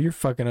 You're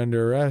fucking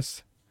under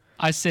arrest.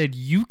 I said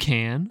you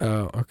can.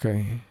 Oh,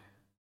 okay.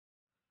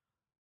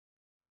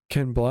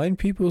 Can blind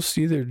people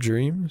see their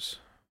dreams?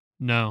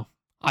 No.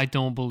 I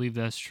don't believe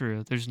that's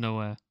true. There's no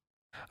way.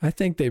 I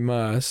think they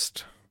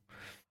must.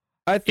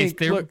 I think,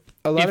 look,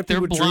 a lot of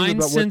people dream blind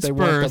about what they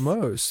want the birth,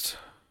 most.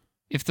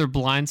 If they're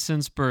blind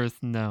since birth,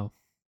 no.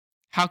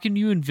 How can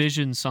you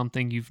envision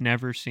something you've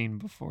never seen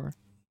before?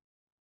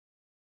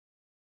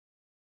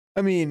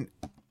 I mean,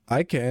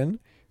 I can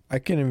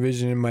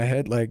envision in my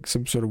head like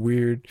some sort of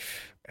weird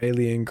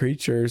alien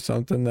creature or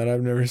something that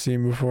I've never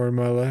seen before in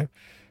my life.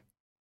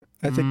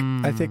 I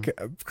think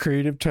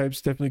creative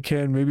types definitely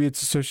can. Maybe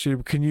it's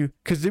associated. Can you?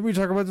 Because did we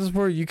talk about this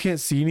before? You can't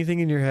see anything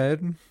in your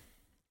head.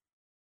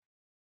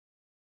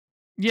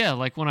 Yeah,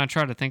 like when I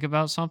try to think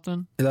about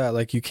something. Yeah,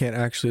 like you can't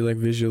actually like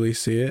visually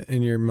see it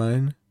in your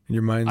mind, in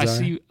your mind's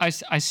eye.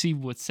 I see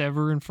what's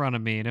ever in front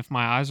of me, and if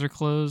my eyes are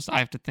closed, I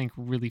have to think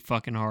really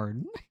fucking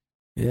hard.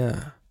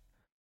 Yeah.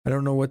 I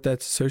don't know what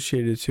that's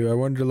associated to. I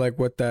wonder like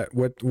what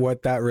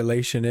that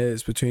relation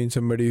is between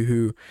somebody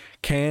who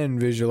can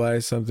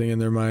visualize something in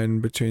their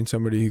mind between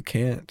somebody who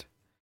can't.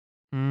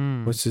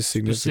 What's the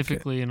significance?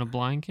 Specifically in a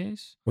blind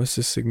case? What's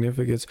the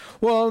significance?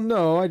 Well,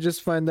 no, I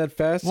just find that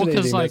fascinating.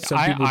 Well, 'cause, like, that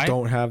some people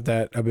don't have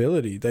that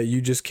ability, that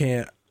you just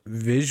can't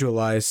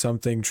visualize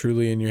something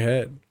truly in your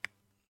head.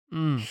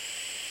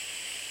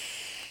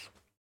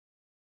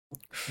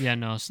 Yeah,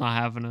 no, it's not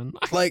happening.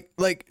 like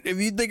if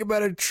you think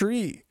about a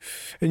tree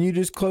and you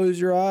just close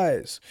your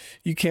eyes,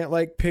 you can't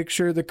like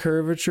picture the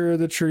curvature of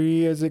the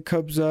tree as it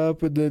comes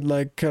up and then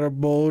like kind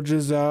of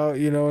bulges out,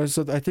 you know. And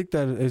so I think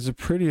that is a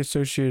pretty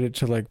associated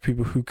to like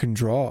people who can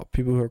draw,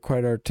 people who are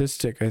quite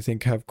artistic. I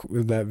think have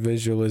that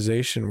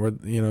visualization where,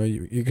 you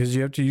know, because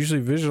you have to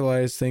usually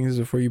visualize things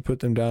before you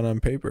put them down on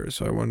paper.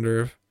 So I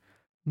wonder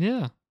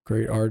if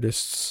great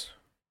artists.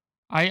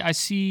 I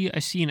see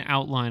an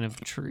outline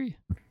of a tree.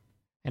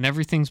 And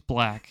everything's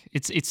black.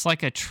 It's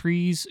like a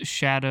tree's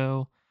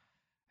shadow,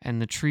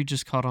 and the tree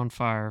just caught on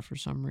fire for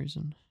some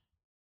reason.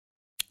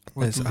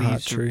 Or it's the a hot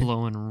leaves tree. are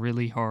blowing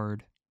really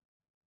hard.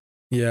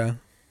 Yeah.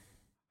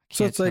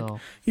 So it's like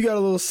you got a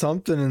little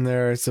something in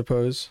there, I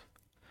suppose.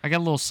 I got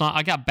a little.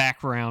 I got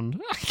background.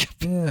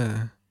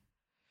 Yeah.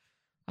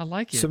 I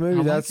like it. So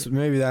maybe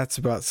that's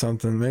about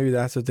something. Maybe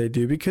that's what they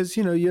do, because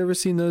you know, you ever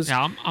seen those?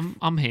 Yeah,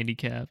 I'm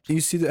handicapped. You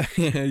see that?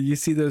 Yeah, you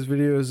see those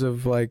videos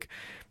of like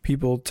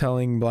people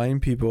telling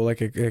blind people, like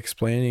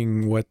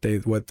explaining what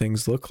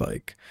things look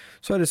like.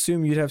 So I'd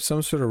assume you'd have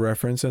some sort of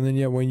reference, and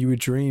then when you would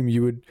dream,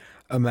 you would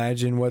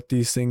imagine what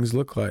these things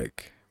look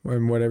like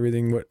and what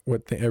everything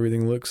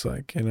looks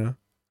like, you know.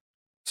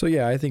 So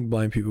yeah, I think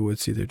blind people would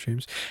see their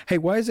dreams. Hey,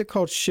 why is it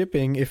called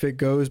shipping if it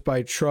goes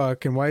by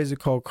truck, and why is it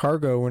called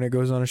cargo when it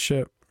goes on a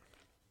ship?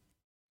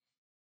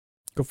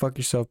 Go fuck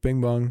yourself, bing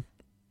bong.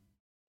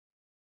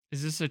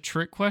 Is this a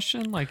trick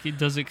question? Like,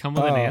 does it come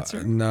with an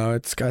answer? No,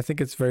 I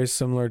think it's very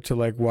similar to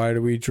like, why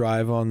do we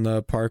drive on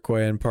the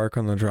parkway and park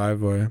on the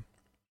driveway?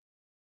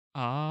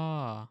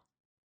 Ah.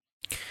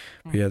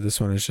 But yeah,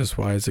 this one is just,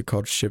 why is it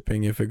called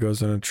shipping if it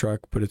goes on a truck,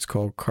 but it's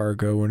called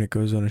cargo when it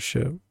goes on a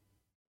ship?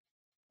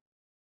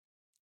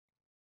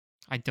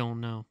 I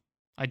don't know.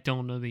 I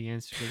don't know the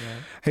answer to that.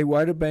 Hey,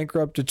 why do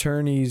bankruptcy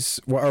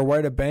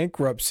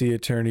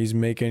attorneys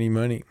make any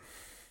money?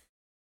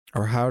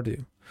 Or how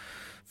do?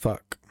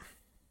 Fuck.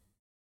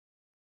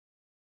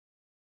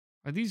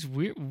 Are these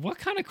weird? What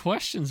kind of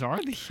questions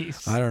are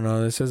these? I don't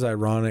know. This says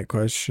ironic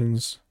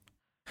questions.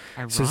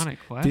 Ironic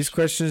questions? These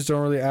questions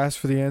don't really ask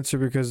for the answer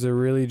because they're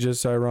really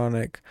just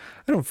ironic.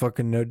 I don't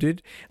fucking know,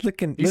 dude.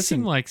 These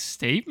seem like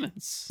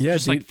statements. Yeah,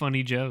 just dude, like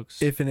funny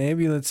jokes. If an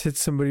ambulance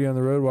hits somebody on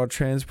the road while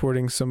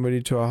transporting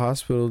somebody to a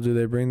hospital, do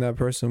they bring that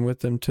person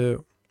with them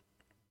too?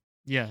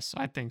 Yes,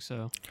 I think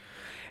so.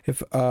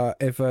 If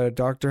a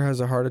doctor has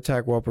a heart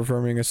attack while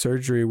performing a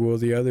surgery, will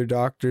the other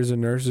doctors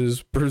and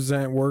nurses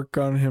present work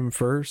on him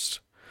first?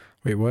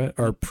 Wait, what?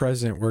 Our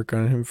present work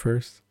on him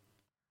first.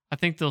 I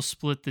think they'll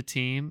split the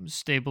team,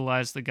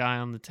 stabilize the guy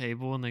on the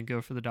table, and then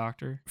go for the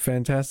doctor.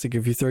 Fantastic.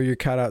 If you throw your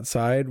cat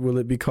outside, will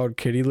it be called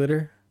kitty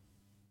litter?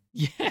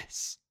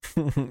 Yes.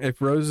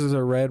 If roses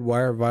are red, why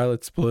are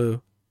violets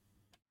blue?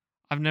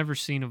 I've never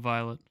seen a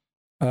violet.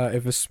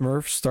 If a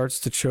Smurf starts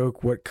to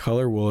choke, what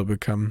color will it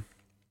become?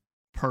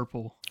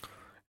 Purple.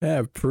 Yeah,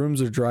 if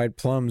prunes are dried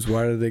plums,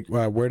 where do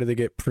they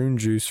get prune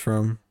juice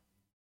from?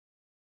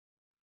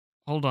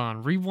 Hold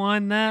on.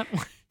 Rewind that.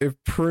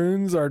 If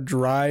prunes are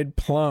dried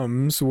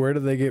plums, where do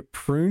they get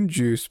prune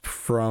juice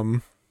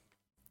from?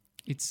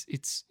 It's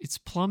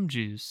plum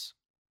juice.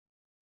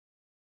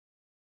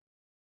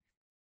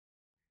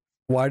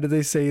 Why do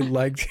they say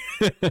like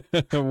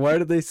why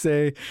do they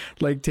say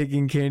like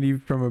taking candy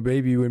from a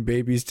baby when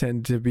babies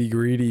tend to be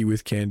greedy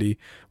with candy?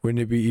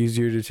 Wouldn't it be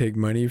easier to take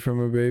money from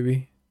a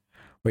baby?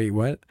 Wait,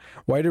 what?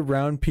 Why do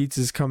round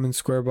pizzas come in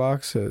square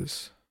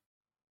boxes?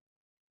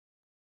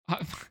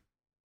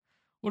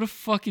 What a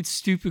fucking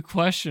stupid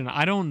question.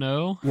 I don't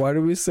know. Why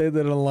do we say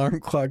that an alarm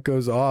clock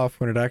goes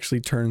off when it actually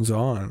turns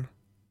on?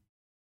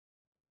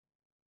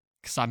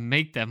 Because I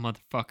make that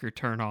motherfucker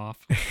turn off.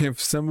 If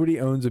somebody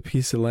owns a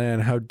piece of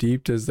land, how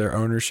deep does their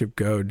ownership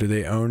go? Do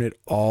they own it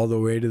all the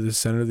way to the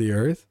center of the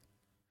earth?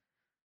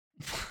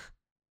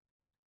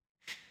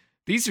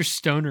 These are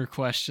stoner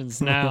questions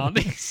now.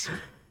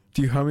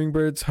 Do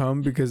hummingbirds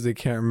hum because they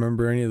can't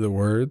remember any of the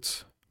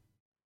words?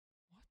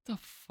 What the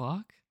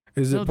fuck?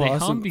 Is it They hum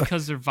possible?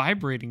 because they're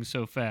vibrating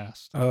so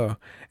fast. Oh,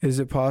 is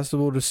it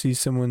possible to see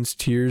someone's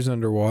tears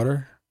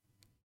underwater?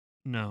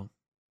 No.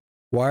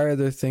 Why are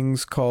there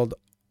things called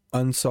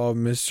unsolved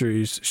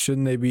mysteries?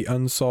 Shouldn't they be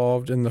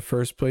unsolved in the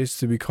first place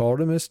to be called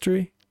a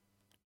mystery?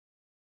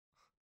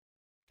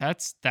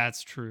 That's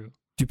true.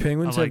 Do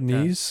penguins I like have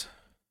that. knees?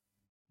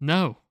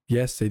 No.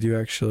 Yes, they do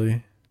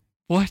actually.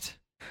 What?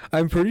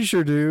 I'm pretty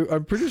sure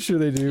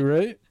they do,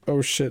 right?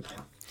 Oh shit.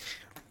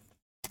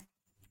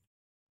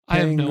 I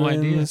have no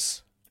idea.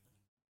 Penguins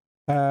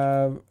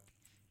have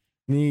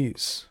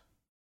knees.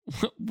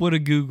 What a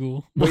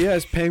Google. But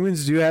yes,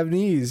 penguins do have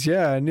knees.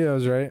 Yeah, I knew I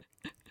was right.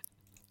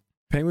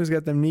 Penguins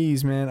got them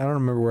knees, man. I don't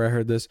remember where I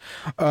heard this.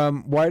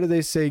 Why do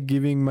they say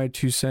giving my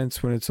 2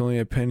 cents when it's only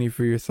a penny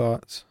for your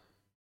thoughts?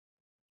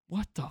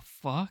 What the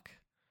fuck?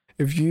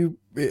 If you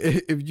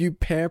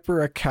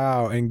pamper a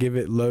cow and give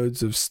it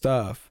loads of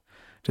stuff,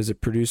 does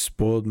it produce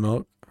spoiled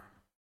milk?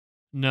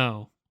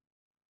 No.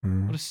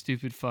 What a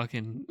stupid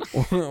fucking...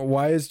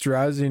 Why is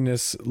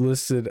drowsiness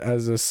listed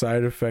as a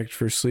side effect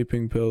for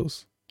sleeping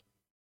pills?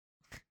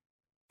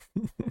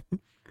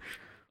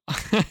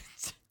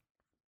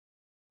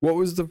 What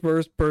was the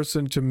first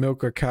person to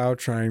milk a cow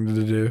trying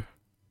to do?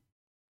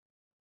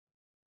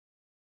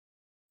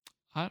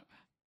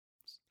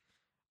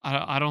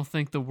 I don't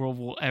think the world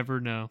will ever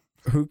know.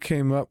 Who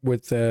came up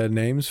with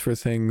names for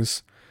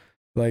things?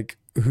 Like,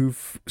 who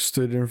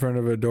stood in front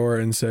of a door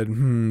and said,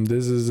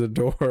 this is a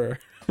door?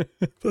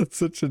 That's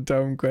such a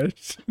dumb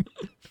question.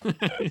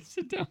 It's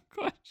a dumb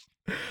question.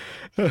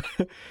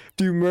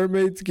 Do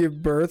mermaids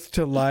give birth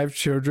to live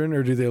children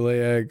or do they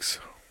lay eggs?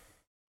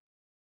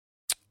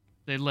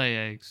 They lay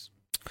eggs.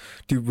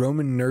 Do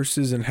Roman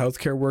nurses and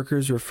healthcare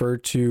workers refer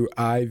to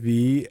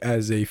IV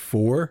as a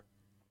 4?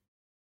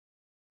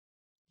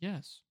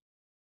 Yes.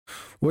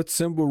 What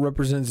symbol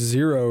represents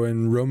 0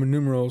 in Roman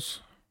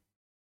numerals?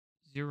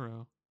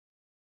 0.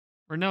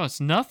 Or no,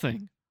 it's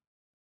nothing.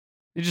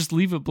 They just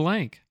leave it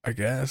blank. I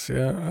guess,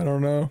 yeah. I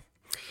don't know.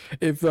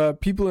 If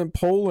people in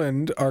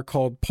Poland are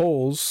called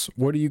Poles,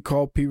 what do you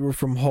call people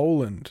from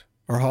Holland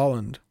or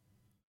Holland?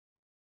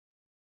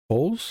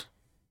 Poles?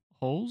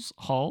 Holes?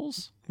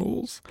 Halls?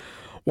 Poles.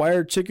 Why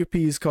are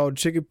chickpeas called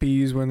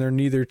chickpeas when they're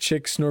neither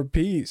chicks nor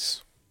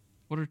peas?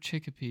 What are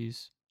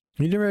chickpeas?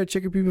 You never had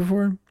chickpea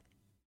before?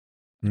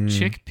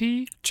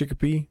 Chickpea?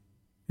 Chickpea.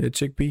 Yeah,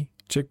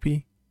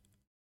 chickpea.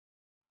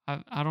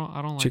 I don't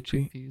like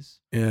Chickpea? chickpeas.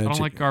 Yeah, I don't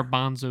like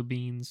garbanzo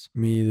beans.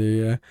 Me either,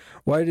 yeah.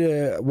 Why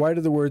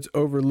do the words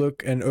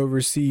overlook and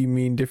oversee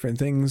mean different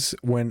things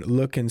when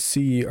look and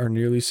see are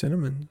nearly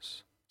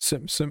synonyms?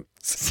 Synonyms.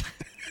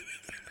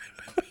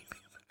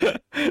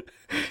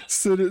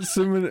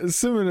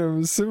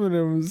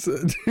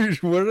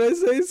 Dude, what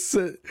did I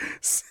say?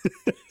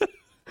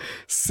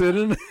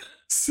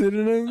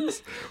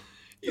 Synonyms?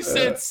 You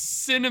said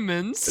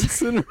cinnamons.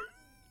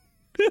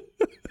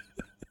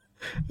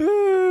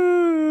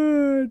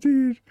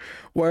 Dude,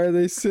 why are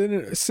they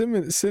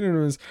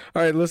synonyms?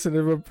 All right, listen,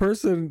 if a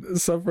person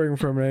suffering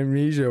from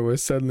amnesia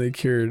was suddenly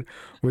cured,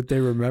 would they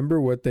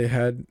remember what they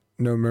had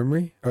no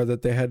memory, or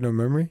that they had no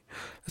memory?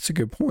 That's a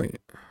good point.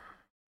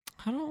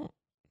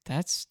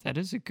 That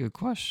is a good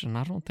question.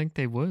 I don't think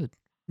they would.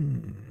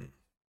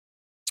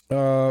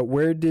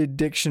 Where did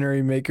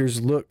dictionary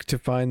makers look to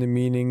find the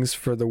meanings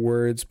for the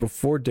words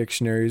before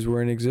dictionaries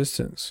were in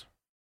existence?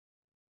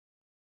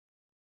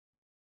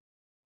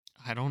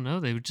 I don't know.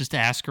 They would just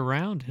ask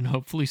around and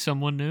hopefully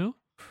someone knew.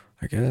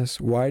 I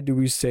guess. Why do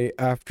we say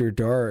after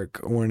dark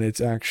when it's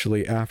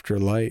actually after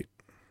light?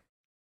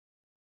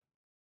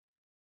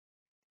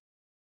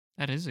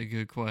 That is a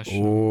good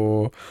question.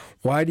 Oh,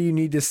 why do you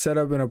need to set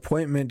up an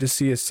appointment to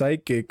see a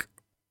psychic?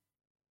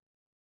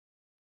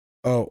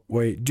 Oh,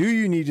 wait. Do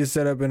you need to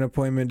set up an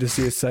appointment to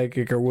see a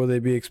psychic, or will they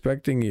be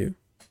expecting you?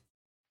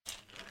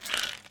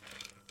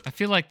 I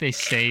feel like they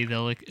say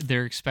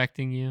they're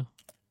expecting you.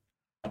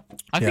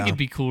 I think it'd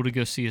be cool to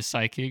go see a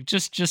psychic,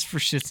 just for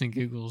shits and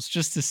giggles,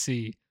 just to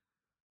see.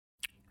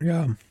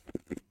 Yeah.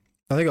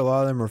 I think a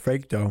lot of them are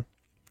fake, though.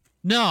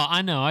 No,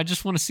 I know. I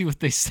just want to see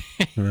what they say.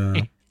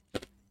 Yeah.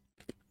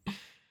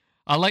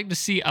 I like to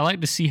see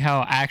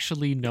how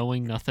actually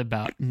knowing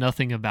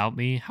nothing about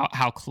me,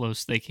 how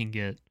close they can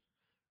get.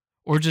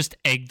 Or just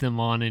egg them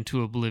on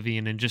into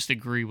oblivion and just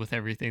agree with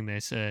everything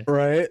they say.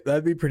 Right?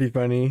 That'd be pretty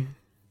funny.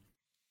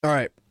 All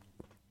right.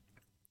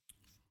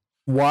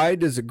 Why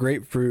does a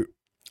grapefruit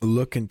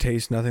look and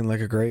taste nothing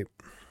like a grape?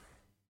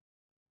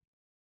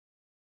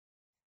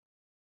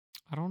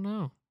 I don't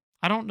know.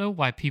 I don't know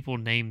why people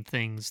name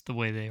things the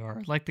way they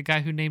are. Like the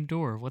guy who named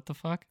Door. What the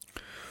fuck?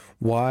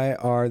 Why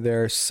are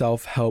there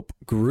self-help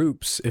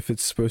groups if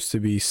it's supposed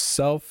to be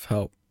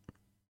self-help?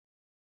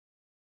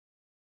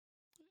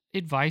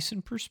 Advice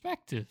and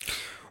perspective.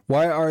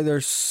 Why are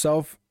there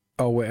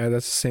Oh wait,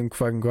 that's the same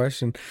fucking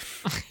question.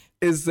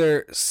 Is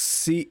the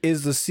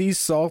sea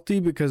salty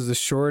because the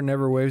shore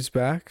never waves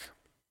back?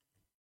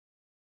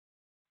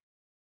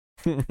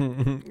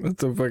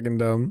 That's so fucking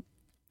dumb.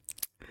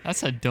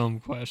 That's a dumb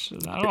question.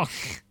 I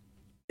don't.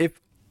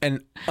 If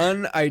an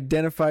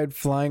unidentified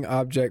flying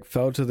object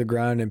fell to the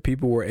ground and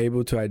people were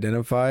able to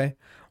identify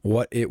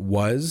what it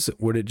was,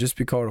 would it just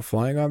be called a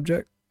flying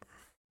object?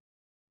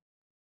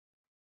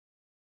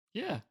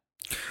 Yeah.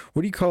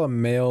 What do you call a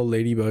male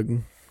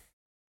ladybug?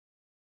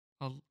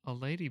 A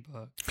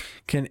ladybug.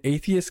 Can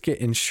atheists get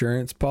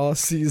insurance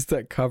policies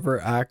that cover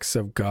acts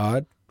of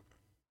God?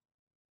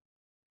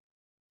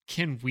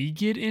 Can we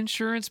get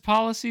insurance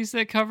policies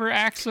that cover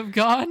acts of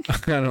God?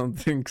 I don't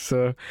think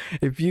so.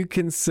 If you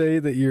can say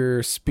that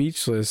you're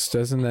speechless,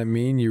 doesn't that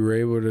mean you were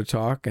able to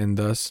talk and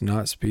thus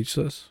not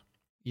speechless?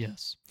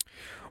 Yes.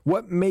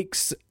 What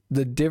makes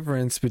the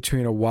difference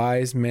between a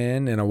wise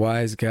man and a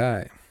wise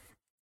guy?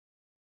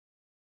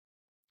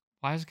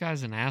 Wise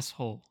guy's an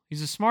asshole.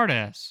 He's a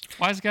smartass.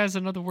 Wise guy's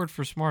another word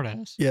for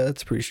smartass. Yeah,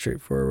 that's pretty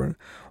straightforward.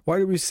 Why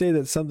do we say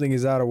that something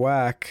is out of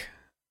whack?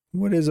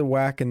 What is a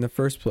whack in the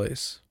first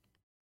place?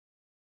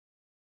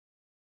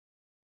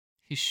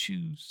 His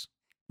shoes.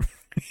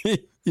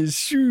 His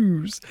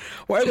shoes.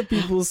 Why do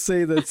people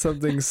say that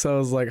something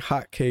sells like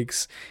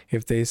hotcakes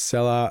if they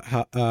sell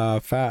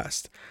out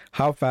fast?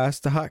 How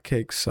fast do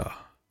hotcakes sell?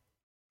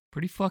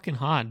 Pretty fucking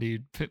hot,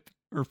 dude.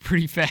 Or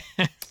pretty fast.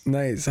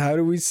 Nice. How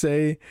do we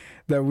say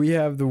that we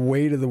have the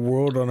weight of the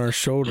world on our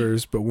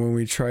shoulders, but when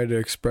we try to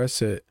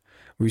express it,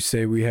 we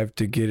say we have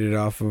to get it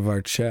off of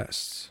our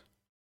chests?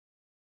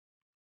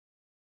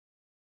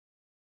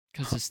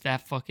 Because it's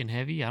that fucking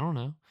heavy? I don't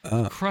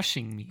know.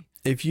 Crushing me.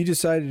 If you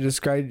decide to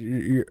describe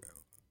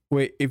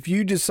if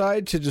you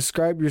decide to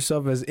describe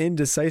yourself as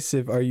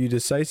indecisive, are you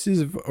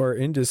decisive or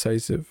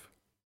indecisive?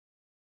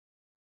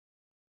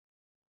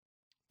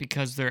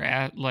 Because they're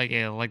at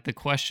like the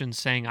question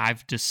saying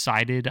I've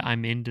decided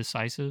I'm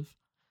indecisive.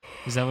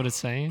 Is that what it's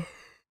saying?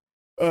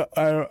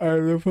 I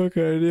have no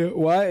fucking idea.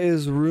 Why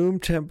is room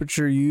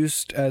temperature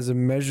used as a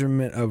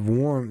measurement of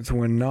warmth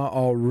when not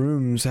all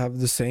rooms have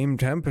the same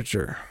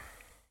temperature?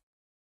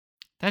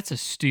 That's a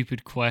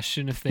stupid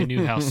question if they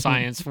knew how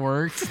science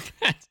worked.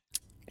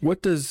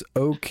 What does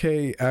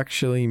okay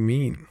actually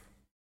mean?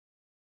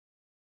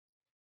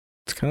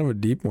 It's kind of a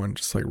deep one,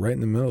 just like right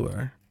in the middle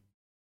there.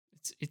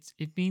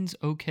 It means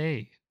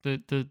okay.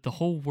 The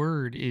whole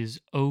word is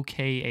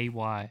OKAY.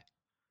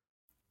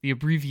 The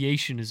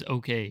abbreviation is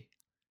okay.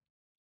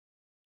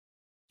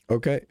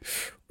 Okay.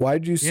 Why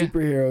do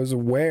superheroes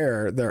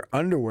wear their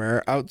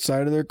underwear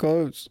outside of their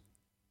clothes?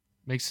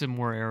 Makes them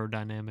more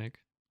aerodynamic.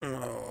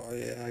 Oh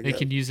yeah, they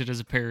can use it as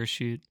a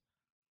parachute.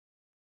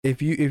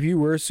 If you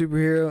were a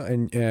superhero,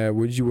 and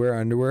would you wear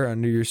underwear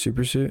under your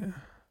super suit?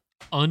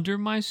 Under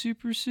my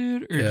super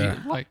suit, or yeah.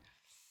 do you,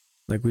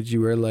 like would you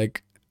wear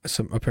like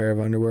a pair of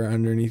underwear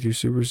underneath your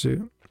super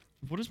suit?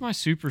 What does my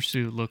super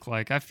suit look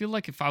like? I feel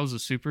like if I was a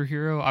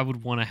superhero, I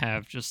would want to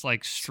have just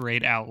like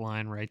straight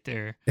outline right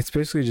there. It's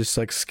basically just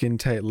like skin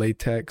tight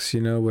latex,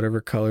 whatever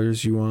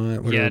colors you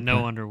want. Yeah,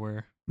 no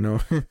underwear. No,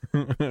 so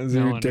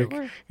no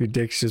your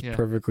dick's just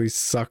perfectly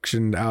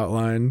suctioned,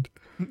 outlined.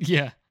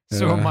 Yeah,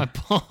 so are my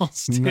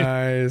balls. Dude.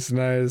 Nice.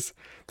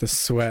 The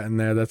sweat in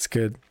there, that's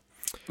good.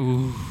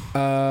 Ooh.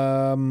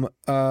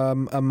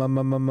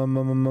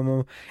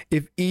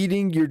 If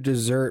eating your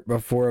dessert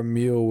before a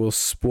meal will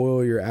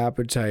spoil your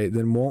appetite,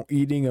 then won't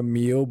eating a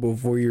meal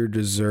before your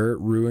dessert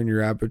ruin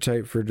your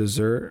appetite for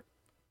dessert?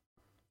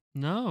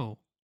 No.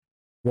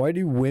 Why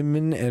do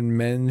women and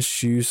men's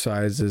shoe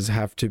sizes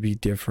have to be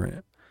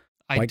different?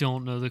 I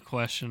don't know the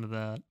question of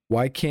that.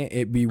 Why can't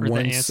it be or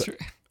one? The answer.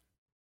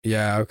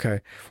 Yeah, okay.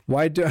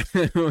 Why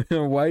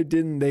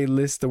didn't they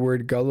list the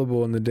word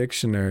gullible in the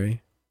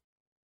dictionary?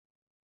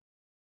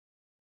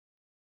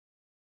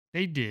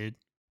 They did.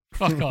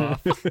 Fuck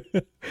off.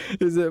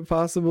 Is it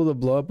possible to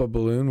blow up a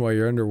balloon while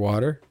you're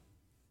underwater?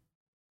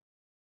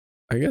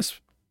 I guess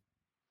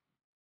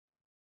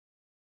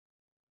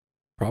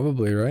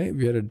probably, right? If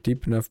you had a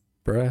deep enough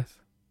breath.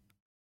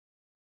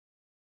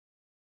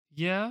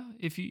 Yeah,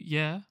 if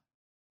you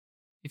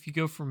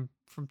go from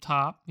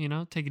top,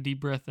 take a deep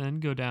breath in,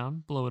 go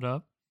down, blow it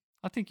up.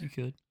 I think you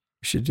could.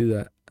 We should do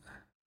that.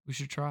 We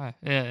should try.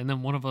 Yeah, and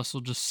then one of us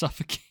will just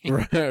suffocate.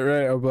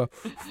 Right. I'll blow.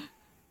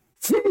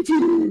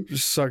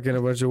 Just suck in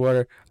a bunch of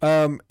water.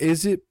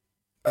 Is it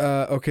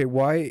okay,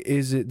 why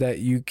is it that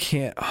you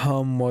can't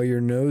hum while your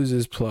nose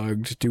is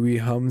plugged? Do we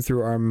hum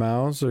through our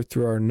mouths or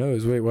through our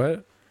nose? Wait,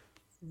 what?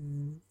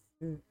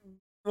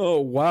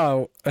 Oh,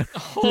 wow.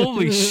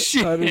 Holy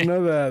shit. I didn't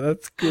know that.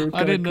 That's cool.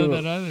 I didn't know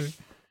that either.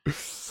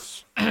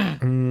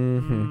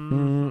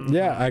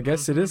 Yeah, I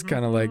guess it is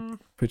kind of like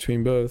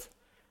between both.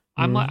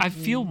 I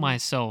feel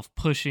myself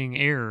pushing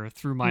air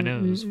through my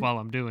nose while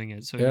I'm doing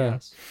it. So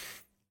yes.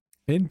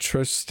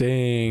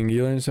 Interesting.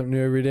 You learn something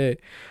new every day.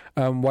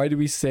 Why do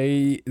we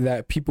say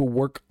that people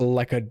work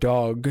like a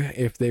dog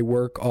if they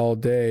work all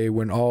day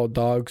when all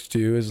dogs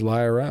do is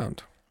lie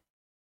around?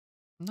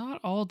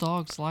 Not all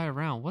dogs lie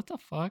around. What the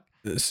fuck?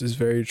 This is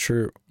very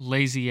true.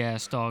 Lazy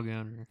ass dog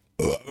owner.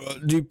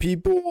 Do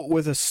people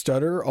with a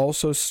stutter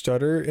also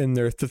stutter in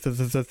their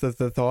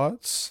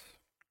thoughts?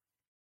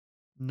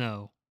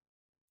 No.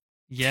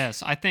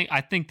 Yes, I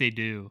think they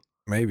do.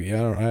 Maybe.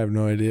 I have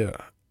no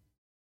idea.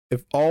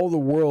 If all the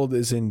world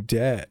is in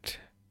debt,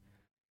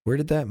 where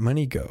did that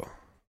money go?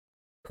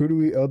 Who do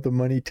we owe the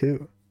money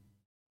to?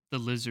 The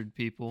lizard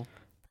people.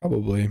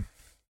 Probably.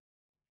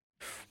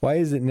 Why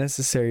is it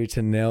necessary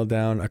to nail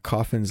down a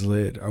coffin's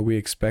lid? Are we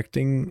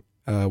expecting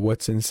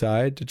what's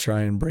inside to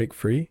try and break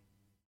free?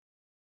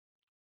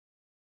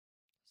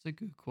 That's a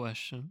good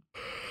question.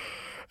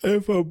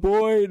 If a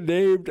boy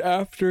named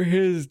after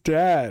his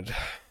dad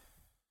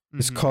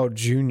is called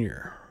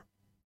Junior,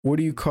 what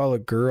do you call a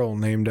girl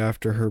named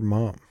after her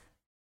mom?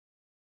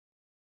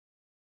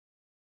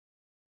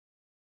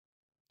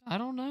 I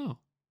don't know.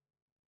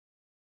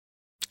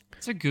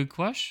 That's a good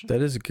question.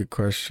 That is a good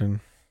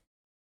question.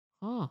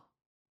 Huh.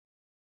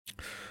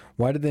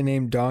 Why did they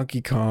name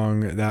Donkey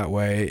Kong that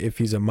way if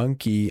he's a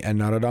monkey and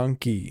not a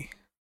donkey?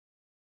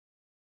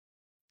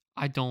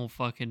 I don't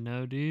fucking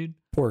know, dude.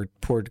 Poor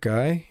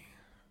guy.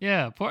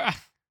 Yeah, poor.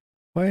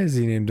 Why is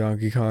he named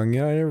Donkey Kong?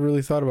 Yeah, I never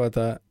really thought about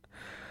that.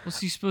 Was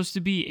he supposed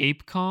to be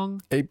Ape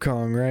Kong? Ape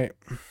Kong, right?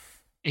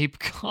 Ape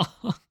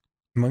Kong.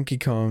 Monkey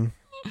Kong.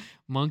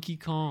 Monkey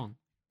Kong.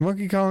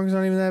 Monkey Kong's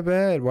not even that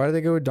bad. Why did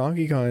they go with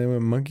Donkey Kong? They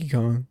went Monkey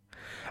Kong.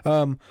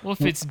 Well,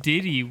 if it's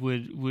Diddy,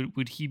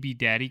 would he be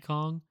Daddy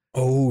Kong?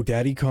 Oh,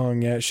 Daddy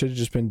Kong. Yeah, it should have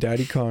just been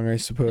Daddy Kong, I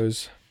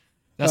suppose.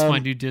 That's my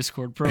new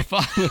Discord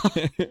profile.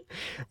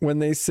 When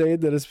they say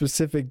that a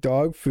specific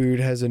dog food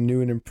has a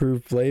new and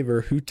improved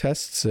flavor, who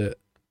tests it?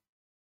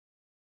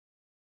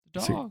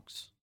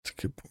 Dogs. That's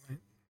a good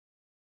point.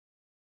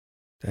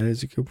 That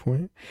is a good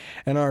point.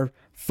 And our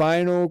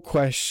final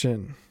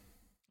question.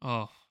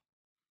 Oh.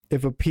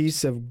 If a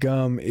piece of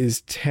gum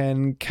is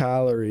 10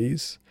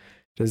 calories,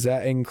 does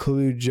that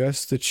include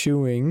just the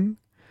chewing,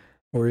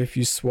 or if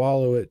you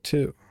swallow it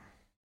too?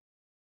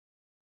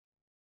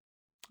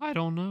 I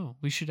don't know.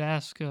 We should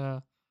ask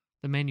the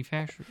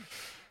manufacturer.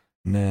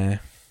 Nah.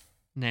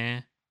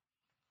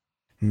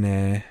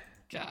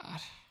 God.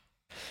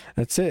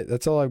 That's it.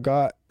 That's all I've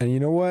got. And you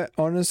know what?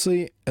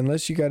 Honestly,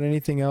 unless you got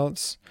anything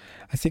else,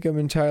 I think I'm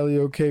entirely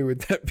okay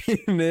with that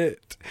being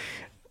it.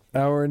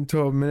 Hour and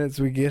 12 minutes.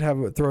 We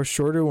could throw a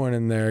shorter one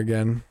in there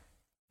again.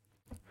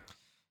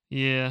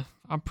 Yeah,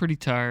 I'm pretty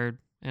tired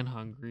and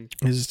hungry.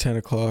 This is 10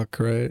 o'clock,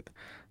 right? I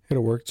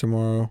gotta work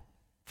tomorrow.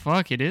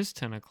 Fuck, it is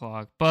 10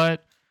 o'clock.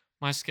 But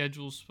my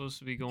schedule's supposed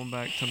to be going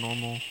back to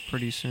normal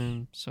pretty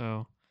soon,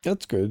 so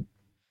That's good.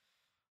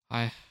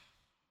 I've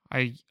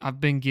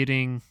been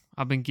getting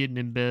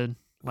in bed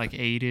like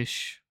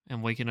 8ish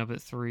and waking up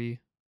at 3,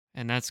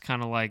 and that's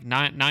kind of like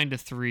 9 to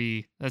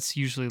 3. That's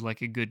usually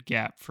like a good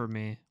gap for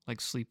me,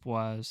 like sleep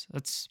wise.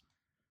 That's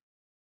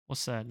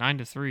what's that? 9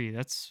 to 3.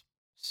 That's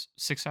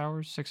 6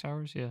 hours. 6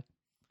 hours, yeah.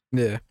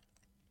 Yeah.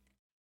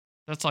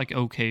 That's like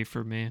okay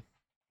for me.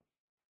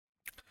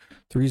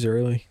 3's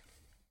early.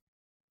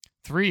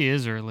 3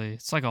 is early.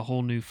 It's like a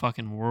whole new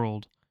fucking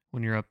world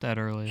when you're up that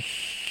early.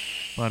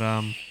 But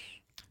I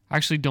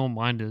actually don't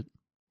mind it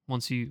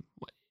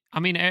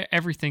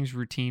everything's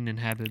routine and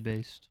habit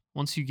based.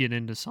 Once you get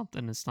into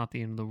something, it's not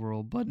the end of the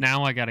world. But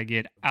now I got to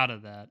get out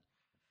of that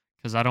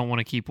because I don't want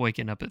to keep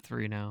waking up at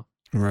 3 now.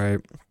 Right.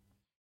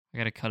 I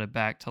got to cut it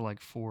back to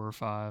like 4 or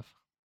 5.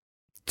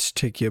 Just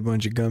take you a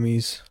bunch of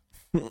gummies.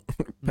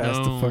 Pass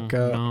the fuck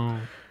out. No.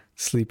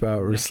 Sleep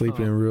out. We're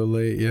sleeping in real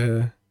late.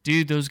 Yeah.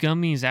 Dude, those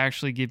gummies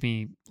actually give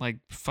me like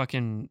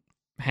fucking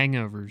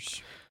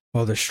hangovers.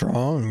 Oh, they're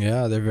strong.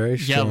 Yeah, they're very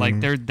strong. Yeah, like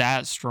they're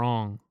that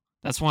strong.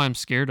 That's why I'm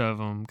scared of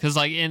them. Cause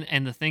like,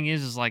 and the thing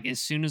is like, as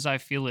soon as I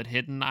feel it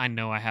hitting, I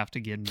know I have to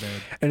get in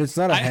bed. And it's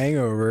not a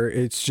hangover.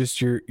 It's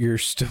just you're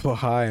still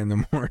high in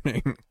the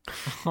morning.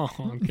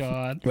 Oh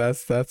God.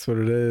 That's what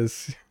it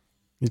is.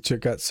 You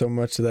got so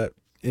much of that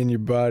in your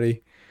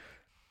body.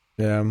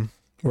 Yeah.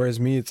 Whereas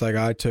me, it's like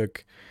I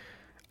took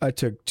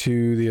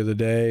 2 the other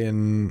day,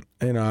 and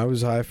I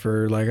was high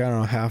for like, I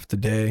don't know, half the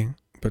day,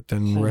 but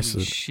then Holy rest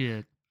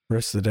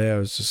of the day I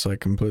was just like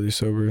completely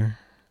sober.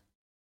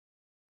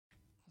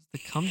 The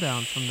come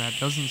down from that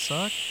doesn't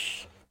suck.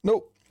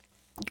 Nope.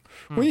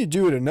 When you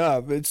do it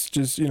enough, it's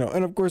just,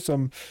 and of course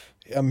I'm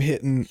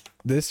hitting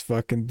this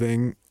fucking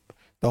thing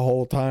the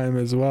whole time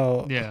as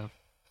well. Yeah.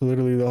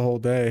 Literally the whole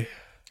day.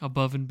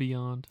 Above and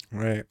beyond.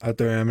 Right. Out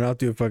there, I'll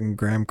do a fucking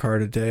gram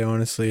card a day,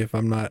 honestly, if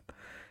I'm not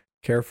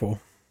careful.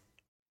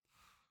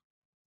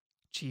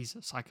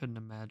 Jesus, I couldn't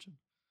imagine.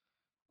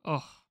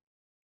 Oh.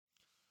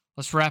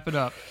 Let's wrap it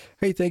up.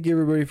 Hey, thank you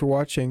everybody for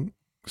watching.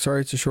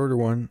 Sorry it's a shorter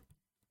one.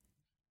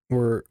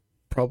 We're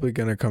probably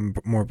going to come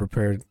more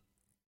prepared.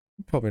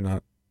 Probably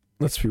not.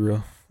 Let's be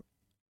real.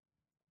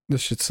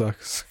 This shit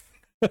sucks.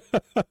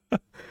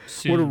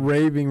 What a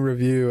raving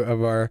review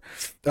of our...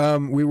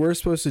 we were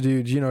supposed to do...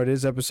 it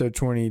is episode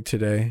 20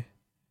 today.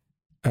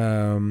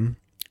 And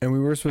we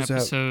were supposed to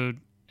have...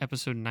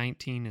 Episode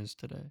 19 is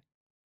today.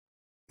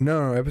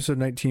 No, episode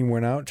 19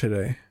 went out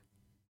today.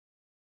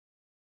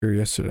 Or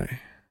yesterday.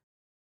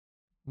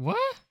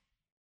 What?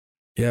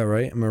 Yeah,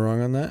 right? Am I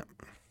wrong on that?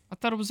 I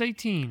thought it was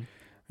 18.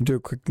 Do a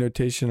quick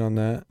notation on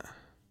that.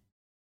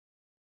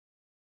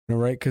 No,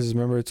 right? Because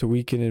remember, it's a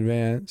week in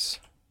advance.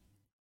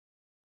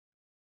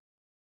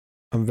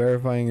 I'm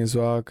verifying as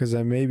well because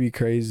I may be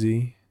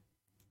crazy.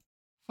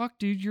 Fuck,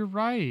 dude, you're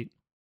right.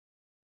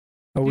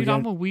 Oh, dude,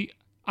 I'm a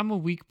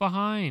week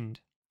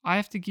behind. I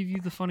have to give you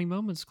the funny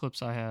moments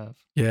clips I have.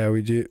 Yeah,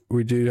 we do.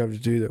 We do have to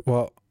do that.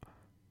 Well,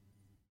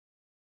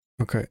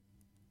 okay.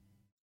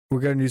 We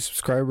got a new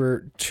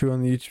subscriber too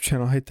on the YouTube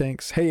channel. Hey,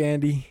 thanks. Hey,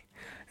 Andy.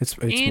 It's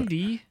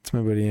Andy. It's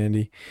my buddy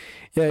Andy.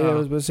 Yeah, I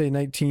was about to say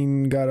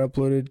 19 got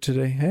uploaded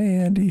today. Hey,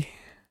 Andy.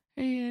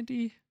 Hey,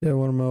 Andy. Yeah,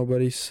 one of my old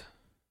buddies.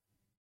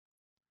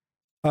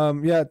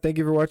 Yeah, thank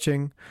you for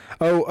watching.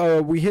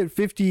 We hit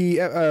 50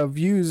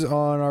 views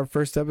on our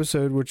first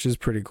episode, which is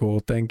pretty cool.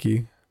 Thank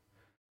you.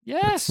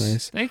 Yes. That's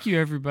nice. Thank you,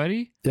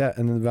 everybody. Yeah,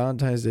 and then the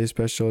Valentine's Day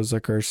special is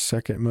like our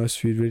second most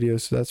viewed video,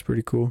 so that's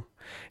pretty cool.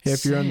 Yeah,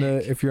 if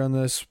you're on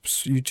this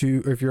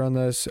YouTube, or if you're on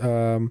this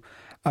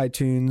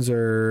iTunes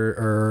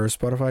or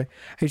Spotify,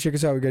 hey, check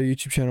us out. We got a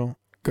YouTube channel.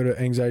 Go to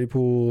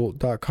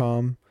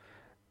anxietypool.com,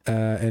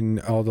 and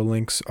all the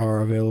links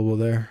are available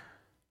there.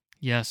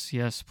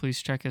 Yes,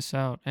 please check us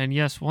out. And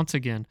yes, once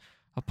again,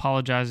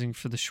 apologizing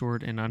for the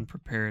short and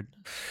unprepared.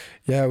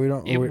 Yeah,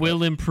 it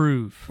will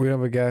improve. We don't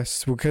have a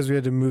guest because we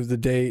had to move the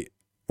date.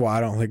 Well, I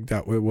don't think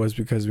that it was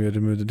because we had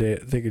to move the date.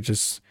 I think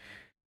it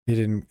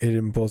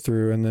didn't pull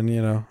through, and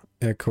then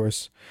of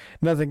course,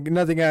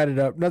 nothing added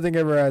up. Nothing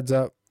ever adds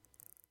up.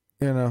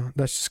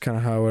 That's just kind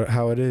of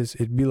how it is.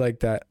 It'd be like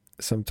that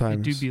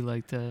sometimes. It do be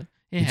like that.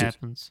 It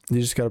happens.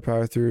 You just got to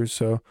power through.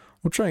 So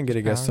we'll try and get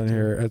a guest on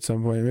here at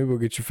some point. Maybe we'll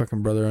get your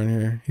fucking brother on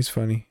here. He's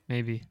funny.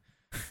 Maybe.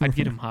 I'd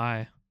get him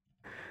high.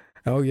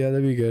 Oh, yeah,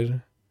 that'd be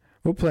good.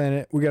 We'll plan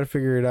it. We got to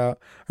figure it out.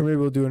 Or maybe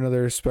we'll do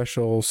another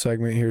special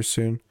segment here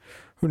soon.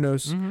 Who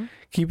knows? Mm-hmm.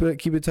 Keep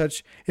in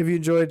touch. If you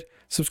enjoyed,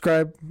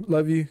 subscribe.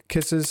 Love you.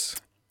 Kisses.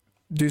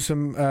 Do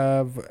some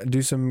cut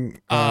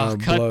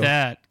blow.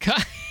 that.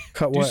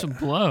 Cut what? Do some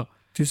blow.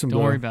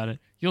 Don't worry about it.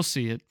 You'll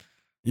see it.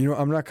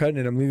 I'm not cutting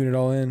it. I'm leaving it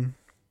all in.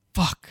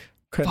 Fuck.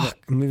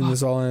 I'm leaving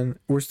this all in.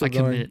 We're still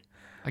going.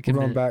 We're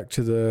going back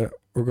to the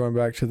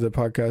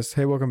podcast.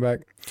 Hey, welcome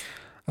back.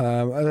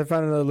 I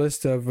found another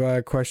list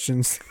of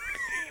questions.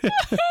 All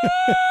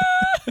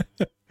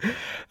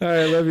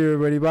right, love you,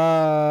 everybody.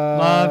 Bye.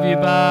 Love you.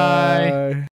 Bye.